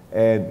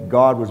 And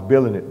God was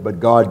building it, but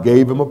God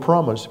gave him a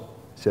promise.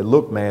 He said,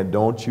 look, man,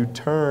 don't you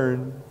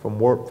turn from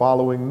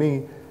following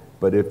me,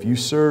 but if you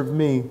serve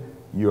me,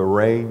 you'll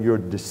reign, your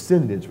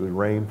descendants will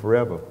reign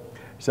forever.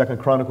 2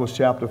 Chronicles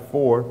chapter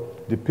 4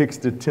 depicts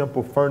the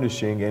temple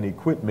furnishing and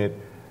equipment.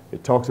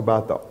 It talks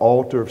about the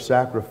altar of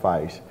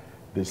sacrifice,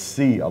 the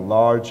sea, a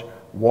large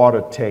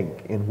water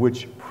tank in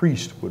which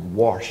priests would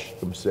wash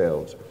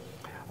themselves.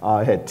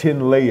 It had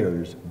 10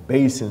 layers,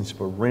 basins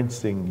for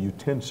rinsing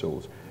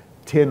utensils,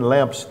 10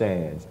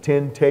 lampstands,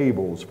 10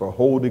 tables for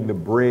holding the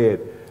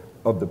bread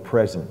of the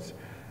presence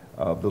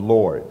of the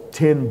Lord,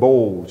 10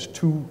 bowls,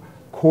 2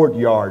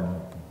 courtyard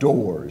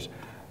doors,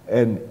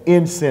 an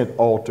incense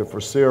altar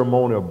for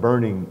ceremonial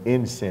burning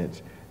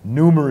incense,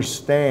 numerous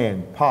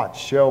stands, pots,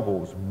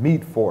 shovels,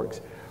 meat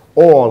forks,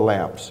 oil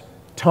lamps,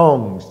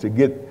 tongues to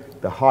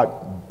get the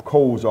hot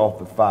coals off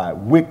the fire,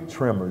 wick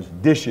trimmers,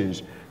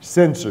 dishes,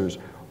 censers,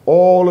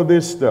 all of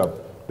this stuff.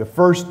 The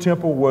first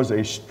temple was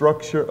a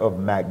structure of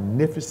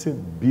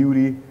magnificent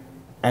beauty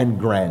and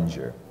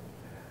grandeur.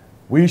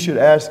 We should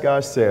ask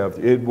ourselves,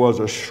 it was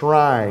a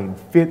shrine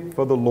fit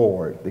for the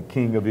Lord, the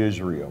King of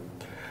Israel.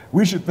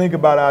 We should think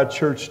about our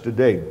church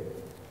today.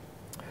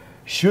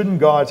 Shouldn't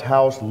God's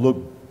house look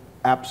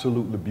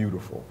absolutely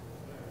beautiful?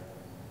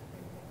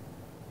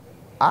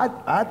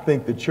 I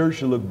think the church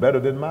should look better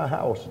than my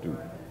house do.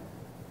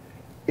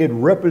 It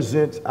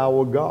represents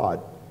our God.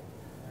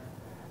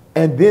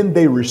 And then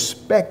they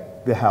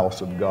respect the house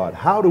of God.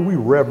 How do we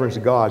reverence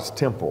God's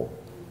temple?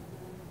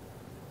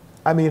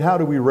 I mean, how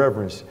do we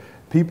reverence?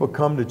 People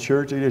come to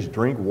church, they just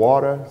drink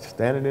water,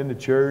 standing in the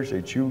church,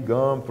 they chew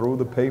gum, throw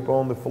the paper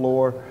on the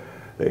floor.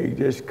 They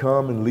just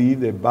come and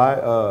leave. They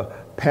buy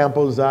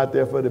Pampers out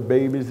there for the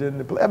babies in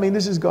the place. I mean,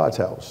 this is God's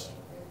house.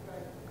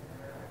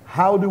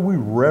 How do we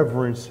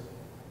reverence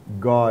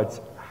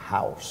God's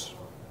house?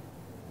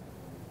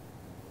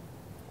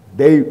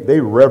 They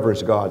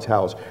reverence God's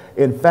house.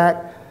 In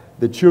fact,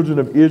 the children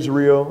of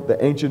Israel,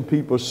 the ancient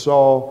people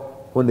saw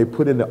when they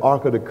put in the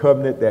Ark of the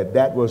Covenant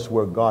that was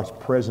where God's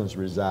presence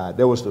resided.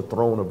 That was the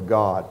throne of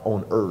God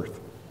on earth.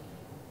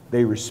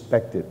 They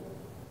respected.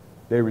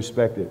 They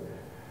respected.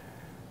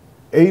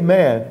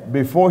 Amen.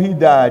 Before he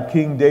died,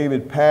 King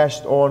David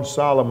passed on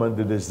Solomon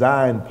the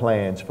design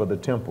plans for the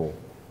temple,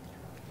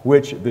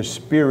 which the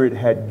Spirit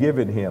had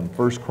given him.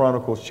 1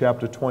 Chronicles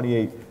chapter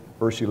 28,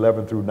 verse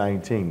 11 through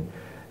 19.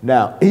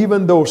 Now,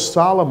 even though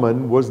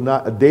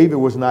David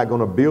was not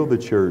going to build the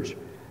church,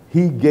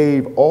 he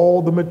gave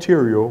all the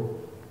material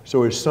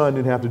so his son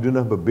didn't have to do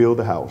nothing but build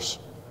the house.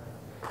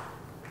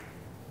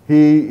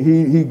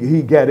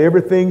 He got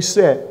everything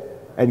set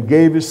and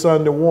gave his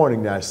son the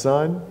warning. Now,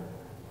 son,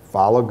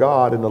 follow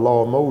God in the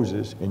law of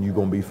Moses and you're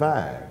going to be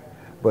fine.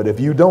 But if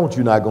you don't,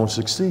 you're not going to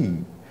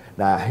succeed.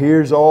 Now,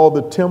 here's all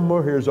the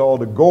timber, here's all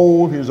the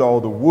gold, here's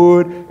all the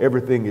wood,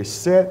 everything is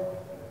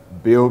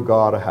set. Build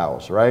God a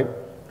house, right?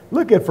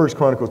 Look at 1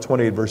 Chronicles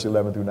 28, verse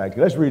 11 through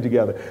 19. Let's read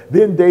together.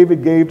 Then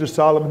David gave to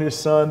Solomon his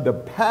son the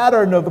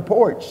pattern of the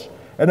porch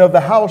and of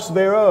the house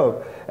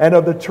thereof, and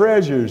of the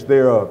treasures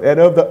thereof, and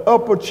of the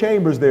upper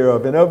chambers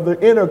thereof, and of the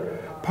inner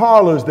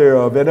parlors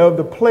thereof, and of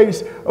the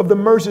place of the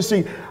mercy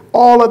seat.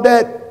 All of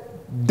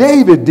that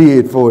David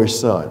did for his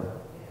son.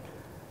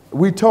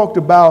 We talked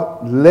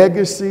about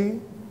legacy.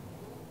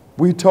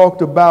 We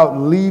talked about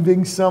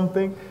leaving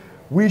something.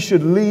 We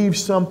should leave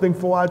something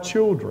for our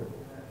children.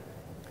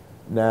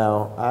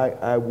 Now,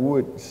 I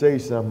would say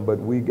something, but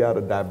we got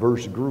a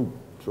diverse group,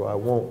 so I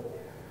won't.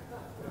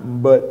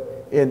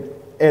 But in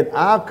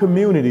our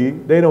community,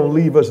 they don't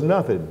leave us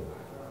nothing.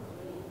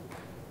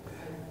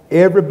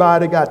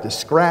 Everybody got to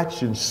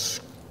scratch and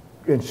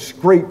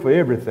scrape for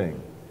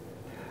everything.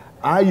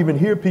 I even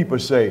hear people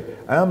say,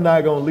 I'm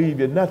not going to leave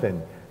you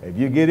nothing. If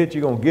you get it,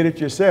 you're going to get it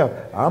yourself.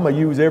 I'm going to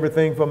use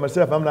everything for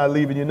myself. I'm not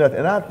leaving you nothing.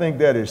 And I think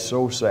that is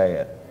so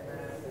sad.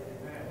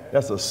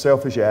 That's a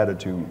selfish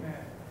attitude.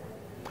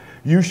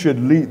 You should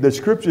leave, the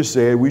scripture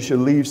said we should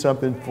leave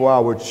something for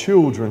our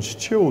children's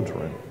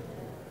children.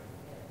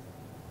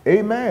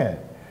 Amen.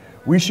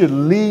 We should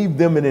leave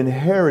them an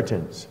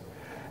inheritance.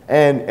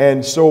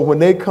 And so when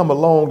they come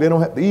along, they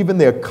don't have, even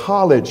their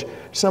college,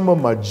 some of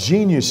them are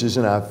geniuses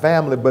in our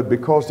family, but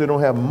because they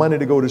don't have money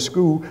to go to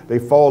school, they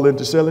fall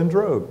into selling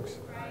drugs.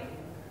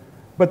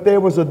 But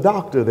there was a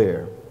doctor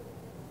there.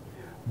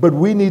 But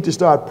we need to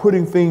start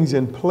putting things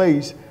in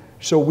place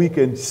so we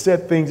can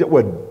set things that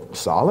what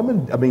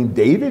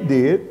David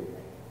did.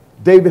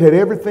 David had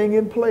everything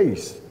in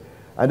place.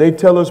 And they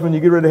tell us when you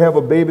get ready to have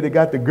a baby, they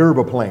got the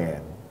Gerber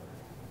plan.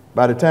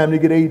 By the time they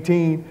get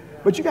 18,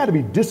 but you got to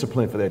be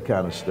disciplined for that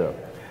kind of stuff.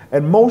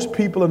 And most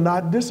people are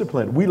not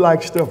disciplined. We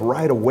like stuff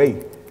right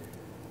away.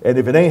 And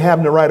if it ain't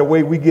happening right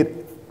away, we get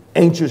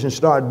anxious and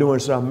start doing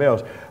something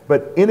else.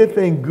 But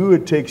anything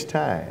good takes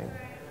time.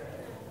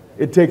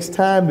 It takes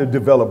time to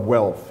develop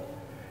wealth.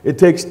 It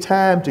takes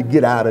time to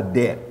get out of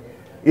debt.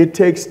 It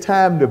takes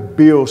time to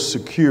build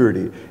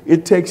security.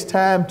 It takes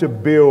time to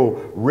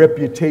build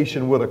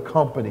reputation with a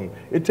company.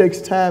 It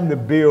takes time to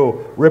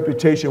build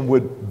reputation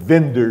with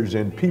vendors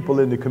and people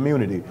in the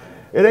community.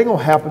 It ain't going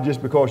to happen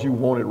just because you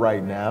want it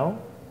right now.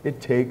 It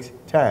takes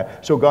time.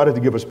 So God has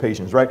to give us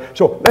patience, right?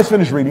 So let's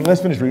finish reading.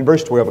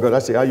 Verse 12, because I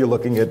see how you're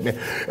looking at me.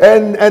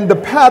 And the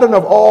pattern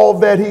of all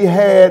that he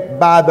had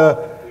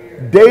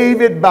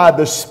David by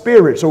the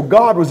Spirit. So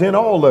God was in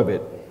all of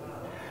it.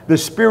 The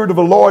Spirit of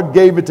the Lord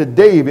gave it to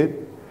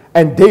David,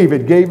 and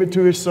David gave it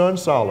to his son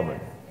Solomon.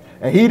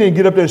 And he didn't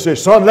get up there and say,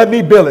 son, let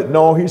me build it.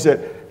 No, he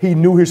said he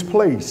knew his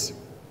place.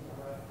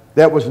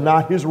 That was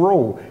not his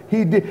role.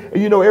 He did,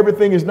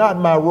 everything is not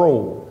my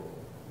role.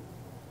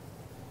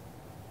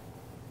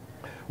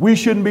 We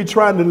shouldn't be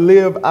trying to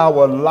live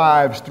our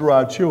lives through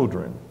our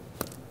children.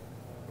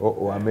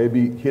 I may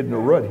be hitting a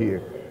rut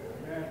here.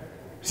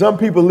 Some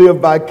people live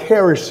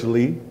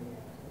vicariously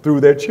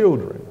through their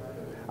children.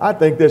 I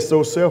think that's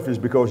so selfish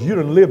because you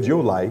done lived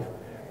your life.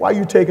 Why are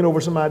you taking over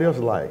somebody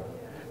else's life?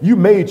 You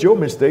made your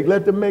mistake.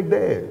 Let them make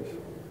theirs.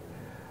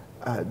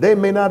 They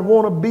may not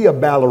want to be a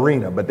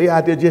ballerina, but they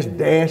out there just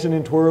dancing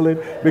and twirling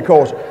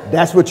because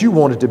that's what you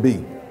want it to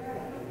be.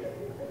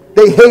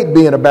 They hate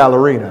being a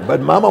ballerina, but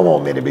mama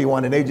want me to be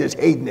one and they just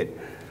hating it.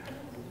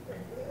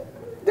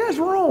 That's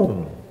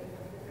wrong.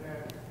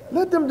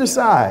 Let them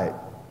decide.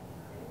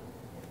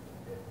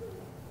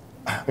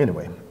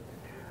 Anyway,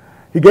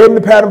 he gave him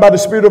the pattern by the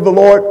Spirit of the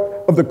Lord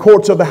of the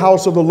courts of the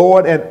house of the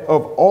Lord and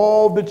of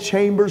all the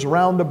chambers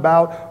round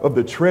about of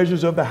the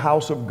treasures of the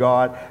house of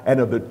God and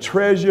of the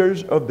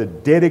treasures of the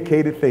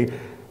dedicated thing.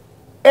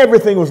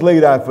 Everything was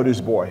laid out for this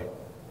boy.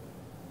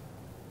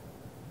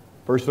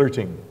 Verse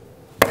 13.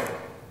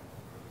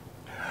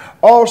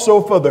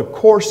 Also for the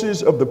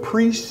courses of the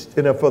priests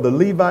and for the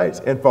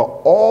Levites and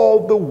for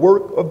all the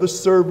work of the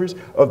service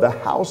of the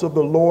house of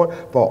the Lord,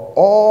 for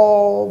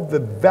all the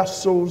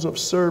vessels of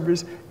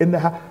service in the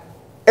house.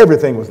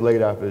 Everything was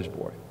laid out for this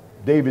boy.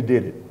 David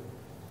did it.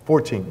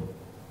 14.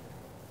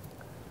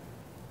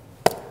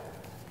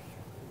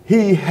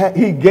 He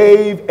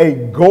gave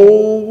of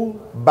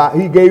gold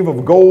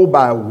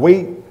by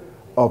weight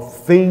of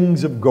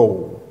things of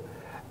gold,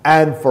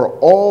 and for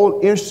all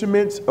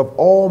instruments of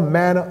all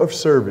manner of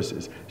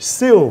services.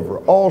 Silver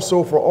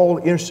also for all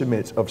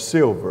instruments of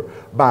silver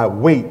by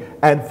weight,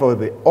 and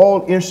for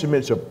all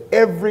instruments of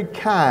every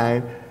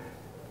kind.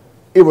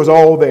 It was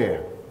all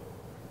there.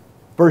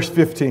 Verse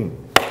 15.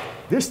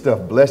 This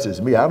stuff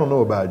blesses me. I don't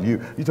know about you.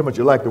 You talking about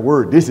you like the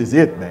word. This is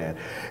it, man.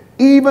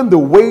 Even the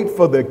weight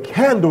for the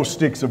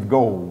candlesticks of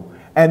gold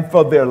and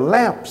for their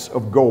lamps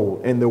of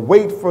gold, and the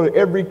weight for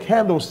every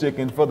candlestick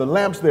and for the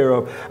lamps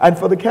thereof, and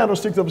for the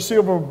candlesticks of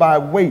silver by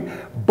weight,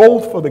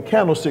 both for the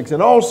candlesticks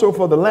and also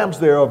for the lamps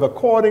thereof,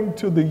 according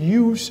to the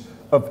use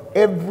of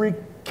every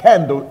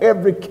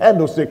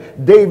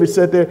candlestick. David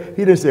sat there.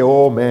 He didn't say,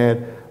 oh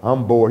man,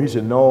 I'm bored. He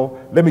said,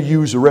 no, let me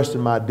use the rest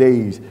of my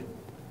days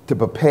to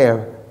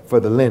prepare for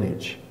the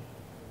lineage.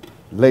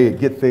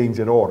 Get things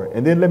in order.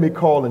 And then let me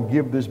call and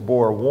give this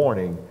boy a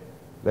warning.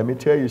 Let me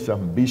tell you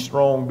something. Be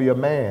strong, be a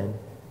man,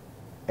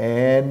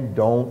 and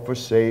don't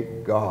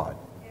forsake God.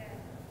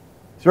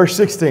 Verse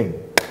 16.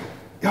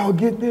 Y'all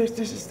get this?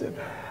 This is the...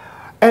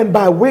 And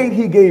by weight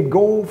he gave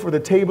gold for the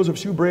tables of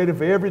shewbread, and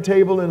for every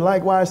table, and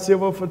likewise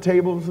silver for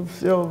tables of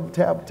silver,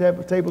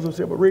 tables of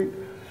silver. Read.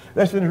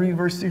 Let's finish reading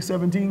verse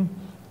 17.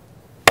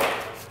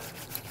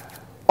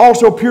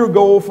 Also pure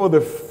gold for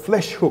the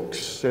flesh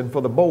hooks and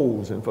for the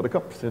bowls and for the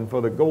cups and for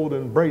the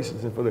golden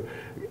bracelets and for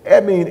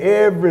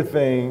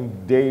everything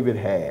David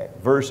had.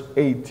 Verse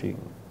 18.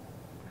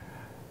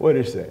 What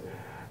is that?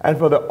 And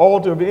for the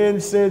altar of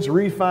incense,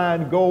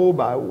 refined gold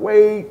by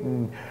weight,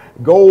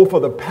 gold for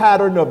the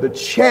pattern of the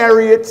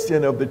chariots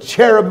and of the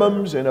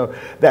cherubims and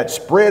that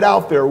spread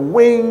out their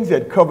wings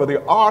that cover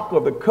the ark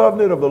of the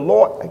covenant of the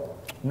Lord.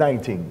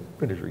 19,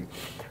 finish reading.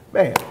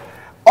 Man,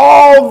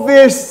 all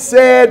this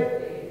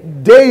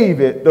said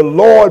David, the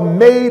Lord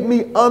made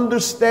me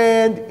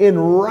understand in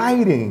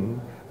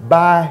writing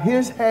by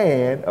his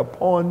hand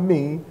upon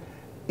me,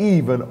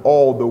 even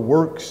all the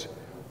works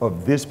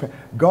of this.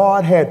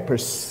 God had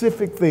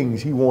specific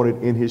things he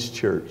wanted in his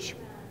church.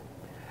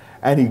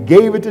 And he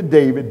gave it to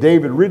David.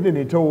 David written it, and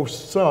he told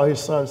his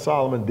son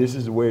Solomon, this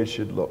is the way it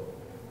should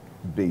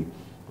be.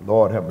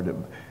 Lord help me.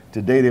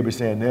 Today they'll be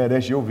saying, nah,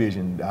 that's your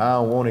vision. I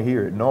don't want to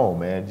hear it. No,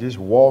 man, just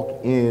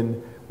walk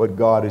in what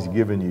God has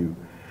given you.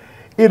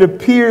 It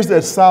appears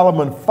that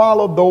Solomon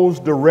followed those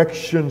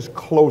directions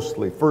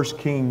closely. 1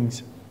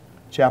 Kings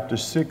chapter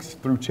 6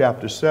 through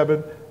chapter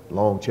 7.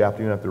 Long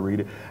chapter, you don't have to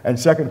read it. And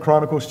 2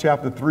 Chronicles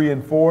chapter 3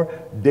 and 4.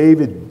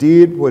 David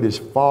did what his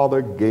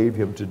father gave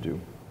him to do.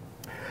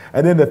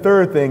 And then the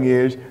third thing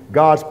is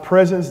God's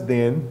presence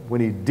then,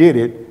 when he did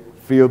it,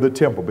 filled the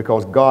temple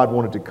because God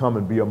wanted to come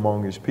and be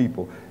among his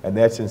people. And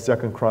that's in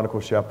 2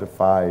 Chronicles chapter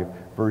 5,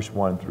 verse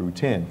 1 through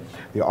 10.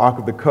 The Ark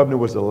of the Covenant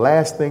was the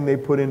last thing they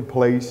put in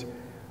place.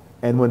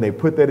 And when they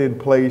put that in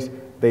place,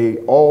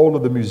 all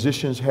of the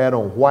musicians had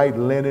on white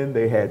linen.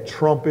 They had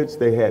trumpets.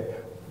 They had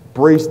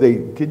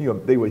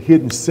they were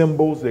hidden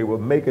cymbals. They were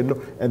making,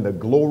 and the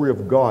glory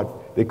of God,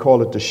 they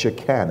call it the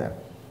Shekinah,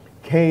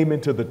 came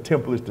into the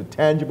temple. It's the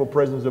tangible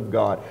presence of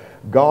God.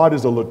 God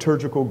is a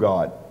liturgical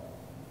God.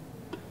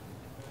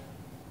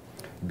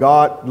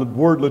 The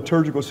word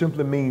liturgical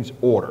simply means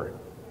order.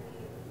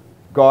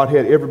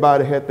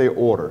 Everybody had their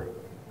order.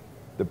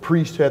 The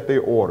priests had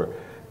their order.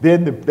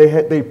 Then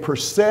they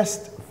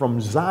processed from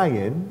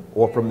Zion,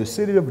 or from the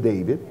city of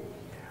David,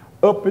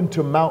 up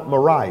into Mount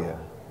Moriah.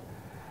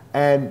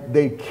 And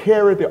they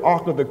carried the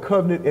Ark of the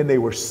Covenant, and they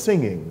were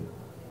singing,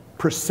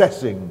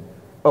 processing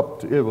up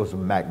to, it was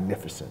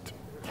magnificent.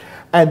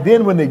 And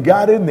then when they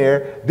got in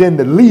there, then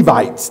the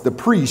Levites, the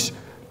priests,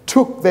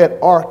 took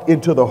that ark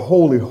into the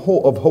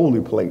holy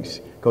place,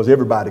 because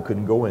everybody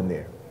couldn't go in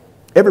there.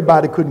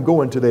 Everybody couldn't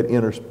go into that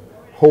inner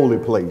holy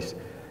place.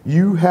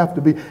 You have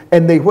to be,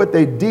 and what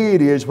they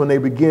did is when they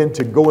began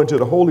to go into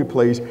the holy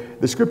place,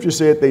 the scripture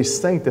said they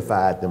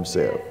sanctified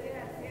themselves.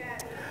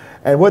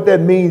 And what that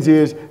means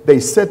is they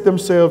set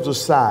themselves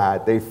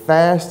aside, they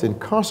fast and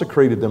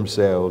consecrated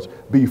themselves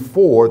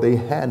before they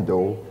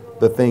handle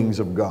the things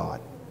of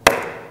God.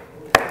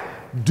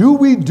 Do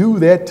we do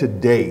that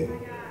today?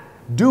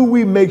 Do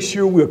we make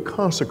sure we're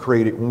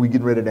consecrated when we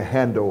get ready to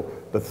handle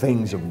the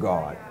things of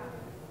God?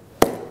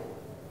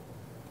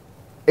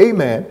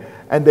 Amen.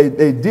 And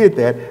they did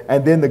that,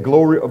 and then the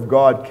glory of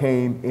God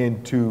came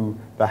into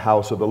the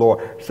house of the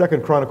Lord. 2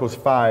 Chronicles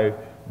 5,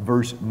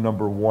 verse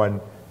number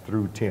 1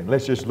 through 10.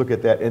 Let's just look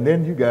at that, and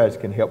then you guys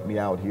can help me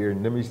out here,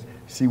 and let me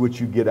see what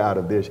you get out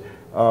of this.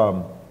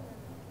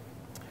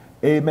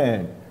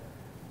 Amen.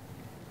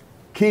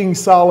 King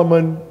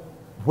Solomon,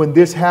 when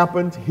this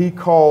happened, he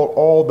called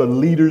all the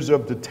leaders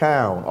of the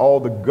town, all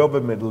the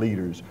government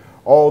leaders,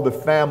 all the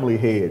family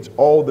heads,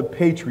 all the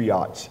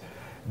patriots.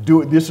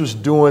 This was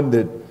during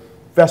the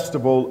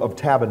Festival of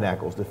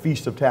Tabernacles, the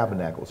Feast of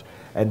Tabernacles.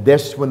 And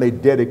that's when they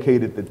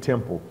dedicated the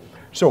temple.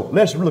 So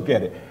let's look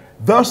at it.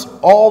 Thus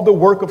all the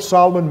work of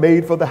Solomon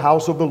made for the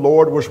house of the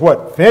Lord was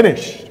what?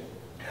 Finished.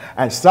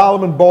 And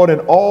Solomon bought in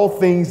all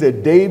things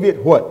that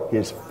David, what?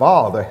 His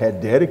father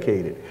had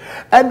dedicated.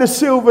 And the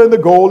silver and the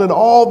gold and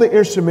all the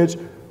instruments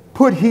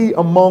put he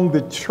among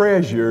the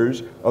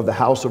treasures of the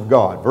house of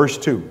God. Verse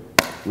 2.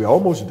 We're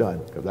almost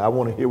done because I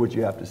want to hear what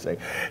you have to say.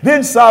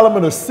 Then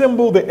Solomon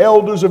assembled the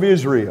elders of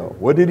Israel.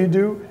 What did he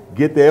do?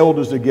 Get the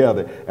elders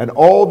together. And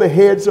all the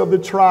heads of the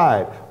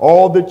tribe,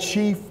 all the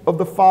chief of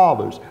the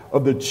fathers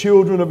of the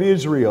children of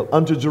Israel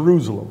unto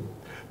Jerusalem,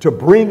 to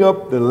bring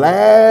up the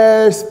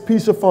last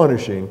piece of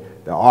furnishing,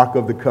 the Ark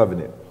of the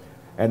Covenant.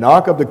 And the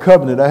Ark of the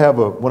Covenant,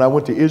 when I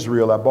went to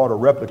Israel, I bought a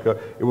replica.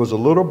 It was a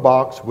little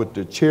box with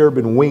the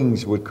cherubim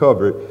wings would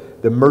cover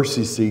it, the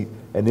mercy seat.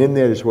 And in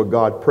there is where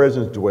God's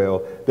presence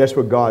dwells. That's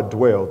where God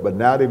dwells. But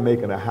now they're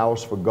making a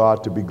house for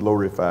God to be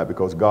glorified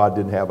because God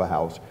didn't have a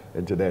house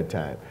until that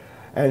time.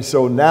 And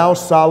so now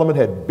Solomon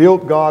had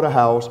built God a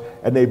house,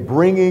 and they're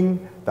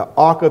bringing the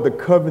Ark of the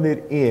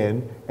Covenant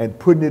in and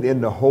putting it in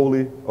the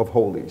Holy of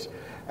Holies.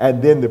 And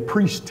then the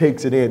priest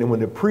takes it in. And when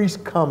the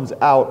priest comes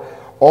out,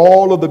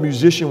 all of the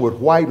musicians with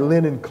white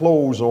linen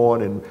clothes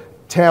on and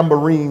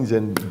tambourines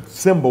and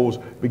cymbals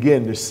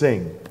begin to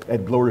sing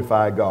and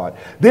glorify God.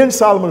 Then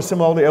Solomon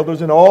assembled all the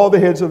elders and all the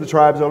heads of the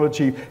tribes, all the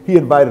chiefs. He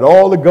invited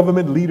all the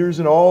government leaders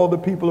and all the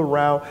people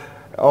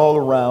all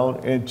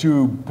around, and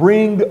to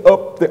bring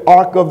up the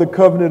Ark of the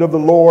Covenant of the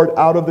Lord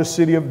out of the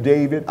city of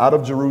David, out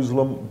of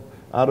Jerusalem,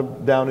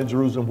 down in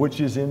Jerusalem, which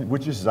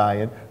is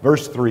Zion.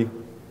 Verse 3.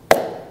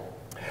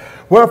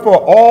 Wherefore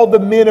all the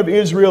men of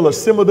Israel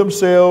assembled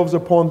themselves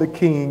upon the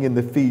king in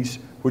the feast,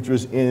 which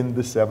was in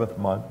the 7th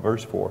month.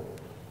 Verse 4.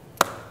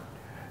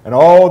 And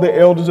all the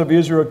elders of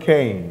Israel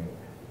came,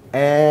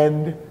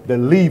 and the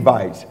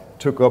Levites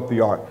took up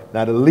the ark.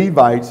 Now the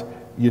Levites,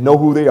 you know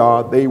who they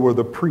are. They were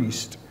the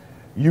priest.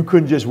 You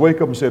couldn't just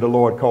wake up and say, the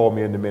Lord called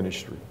me into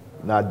ministry.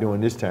 Not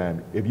during this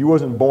time. If you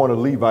wasn't born a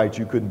Levite,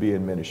 you couldn't be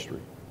in ministry.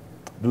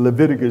 The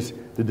Leviticus,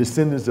 the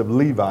descendants of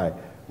Levi,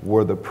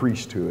 were the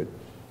priesthood.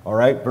 All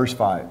right, verse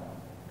 5.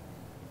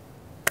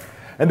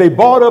 And they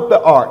brought up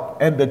the ark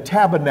and the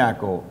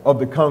tabernacle of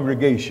the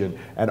congregation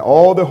and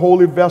all the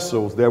holy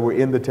vessels that were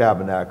in the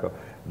tabernacle.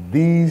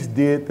 These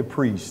did the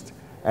priests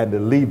and the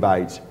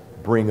Levites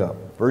bring up.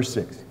 Verse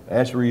 6.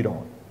 Let's read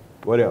on.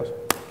 What else?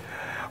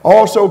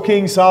 Also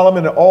King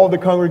Solomon and all the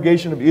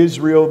congregation of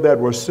Israel that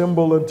were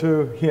assembled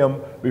unto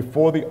him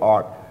before the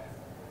ark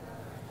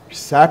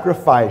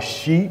sacrificed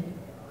sheep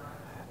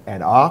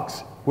and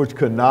ox, which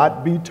could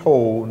not be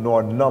told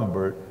nor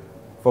numbered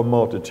for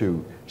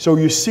multitude. So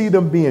you see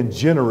them being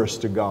generous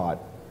to God.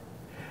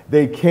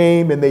 They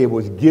came and they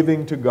was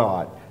giving to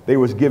God. They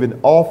was giving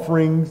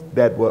offerings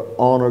that would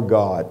honor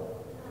God.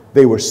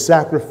 They were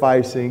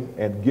sacrificing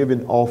and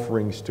giving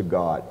offerings to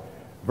God.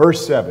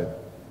 Verse 7.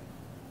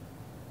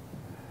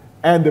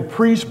 And the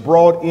priest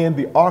brought in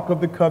the ark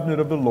of the covenant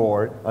of the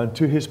Lord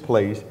unto his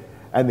place,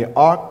 and the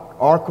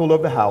ark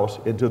of the house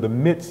into the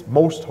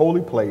most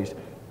holy place,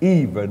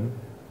 even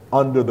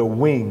under the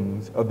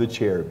wings of the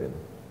cherubim.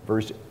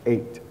 Verse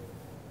 8.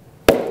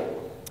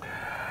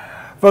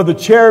 For the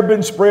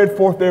cherubim spread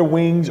forth their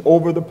wings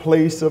over the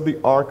place of the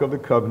ark of the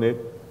covenant,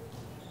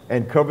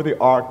 and covered the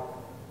ark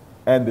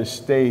and the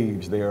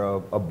staves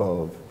thereof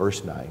above.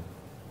 Verse 9.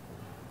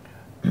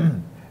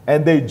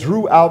 And they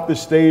drew out the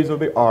staves of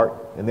the ark,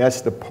 and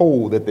that's the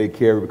pole that they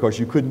carried, because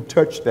you couldn't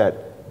touch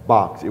that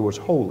box. It was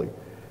holy,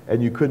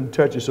 and you couldn't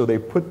touch it. So they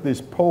put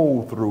this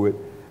pole through it,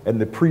 and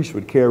the priest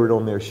would carry it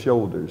on their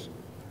shoulders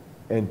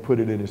and put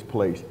it in its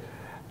place.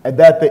 And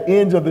that the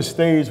ends of the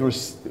staves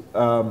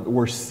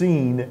were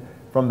seen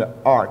from the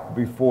ark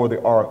before the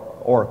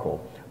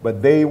oracle,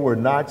 but they were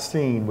not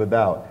seen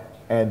without.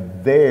 And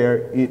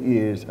there it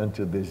is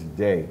unto this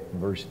day.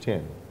 Verse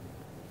 10.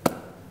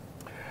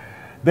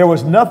 There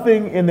was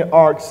nothing in the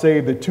ark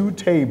save the two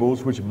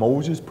tables which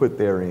Moses put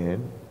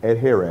therein at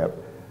Horeb,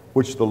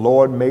 which the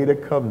Lord made a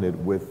covenant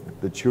with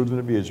the children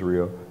of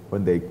Israel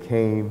when they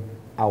came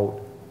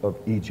out of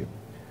Egypt.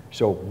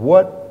 So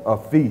what a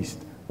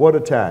feast, what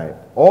a time.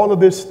 All of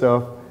this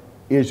stuff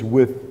is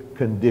with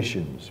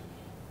conditions.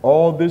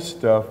 All this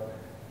stuff,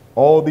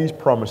 all these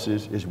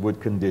promises is with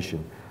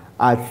condition.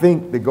 I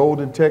think the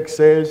golden text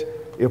says,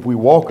 if we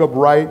walk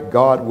upright,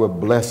 God will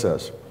bless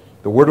us.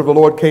 The word of the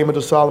Lord came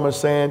unto Solomon,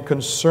 saying,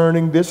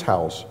 concerning this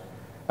house,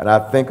 and I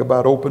think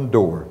about open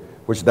door,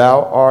 which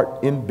thou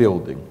art in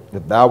building,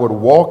 if thou would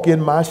walk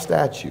in my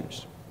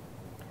statutes,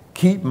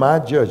 keep my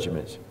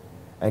judgments,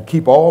 and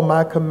keep all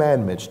my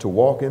commandments to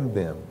walk in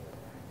them,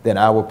 then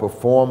I will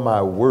perform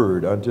my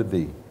word unto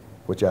thee,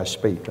 which I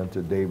spake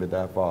unto David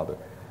thy father.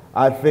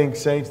 I think,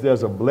 saints,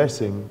 there's a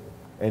blessing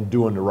in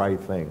doing the right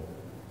thing.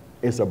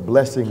 It's a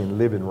blessing in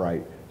living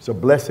right. It's a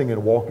blessing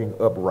in walking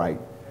upright,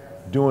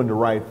 doing the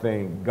right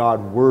thing.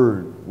 God's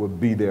word will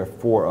be there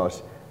for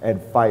us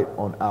and fight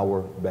on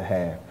our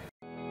behalf.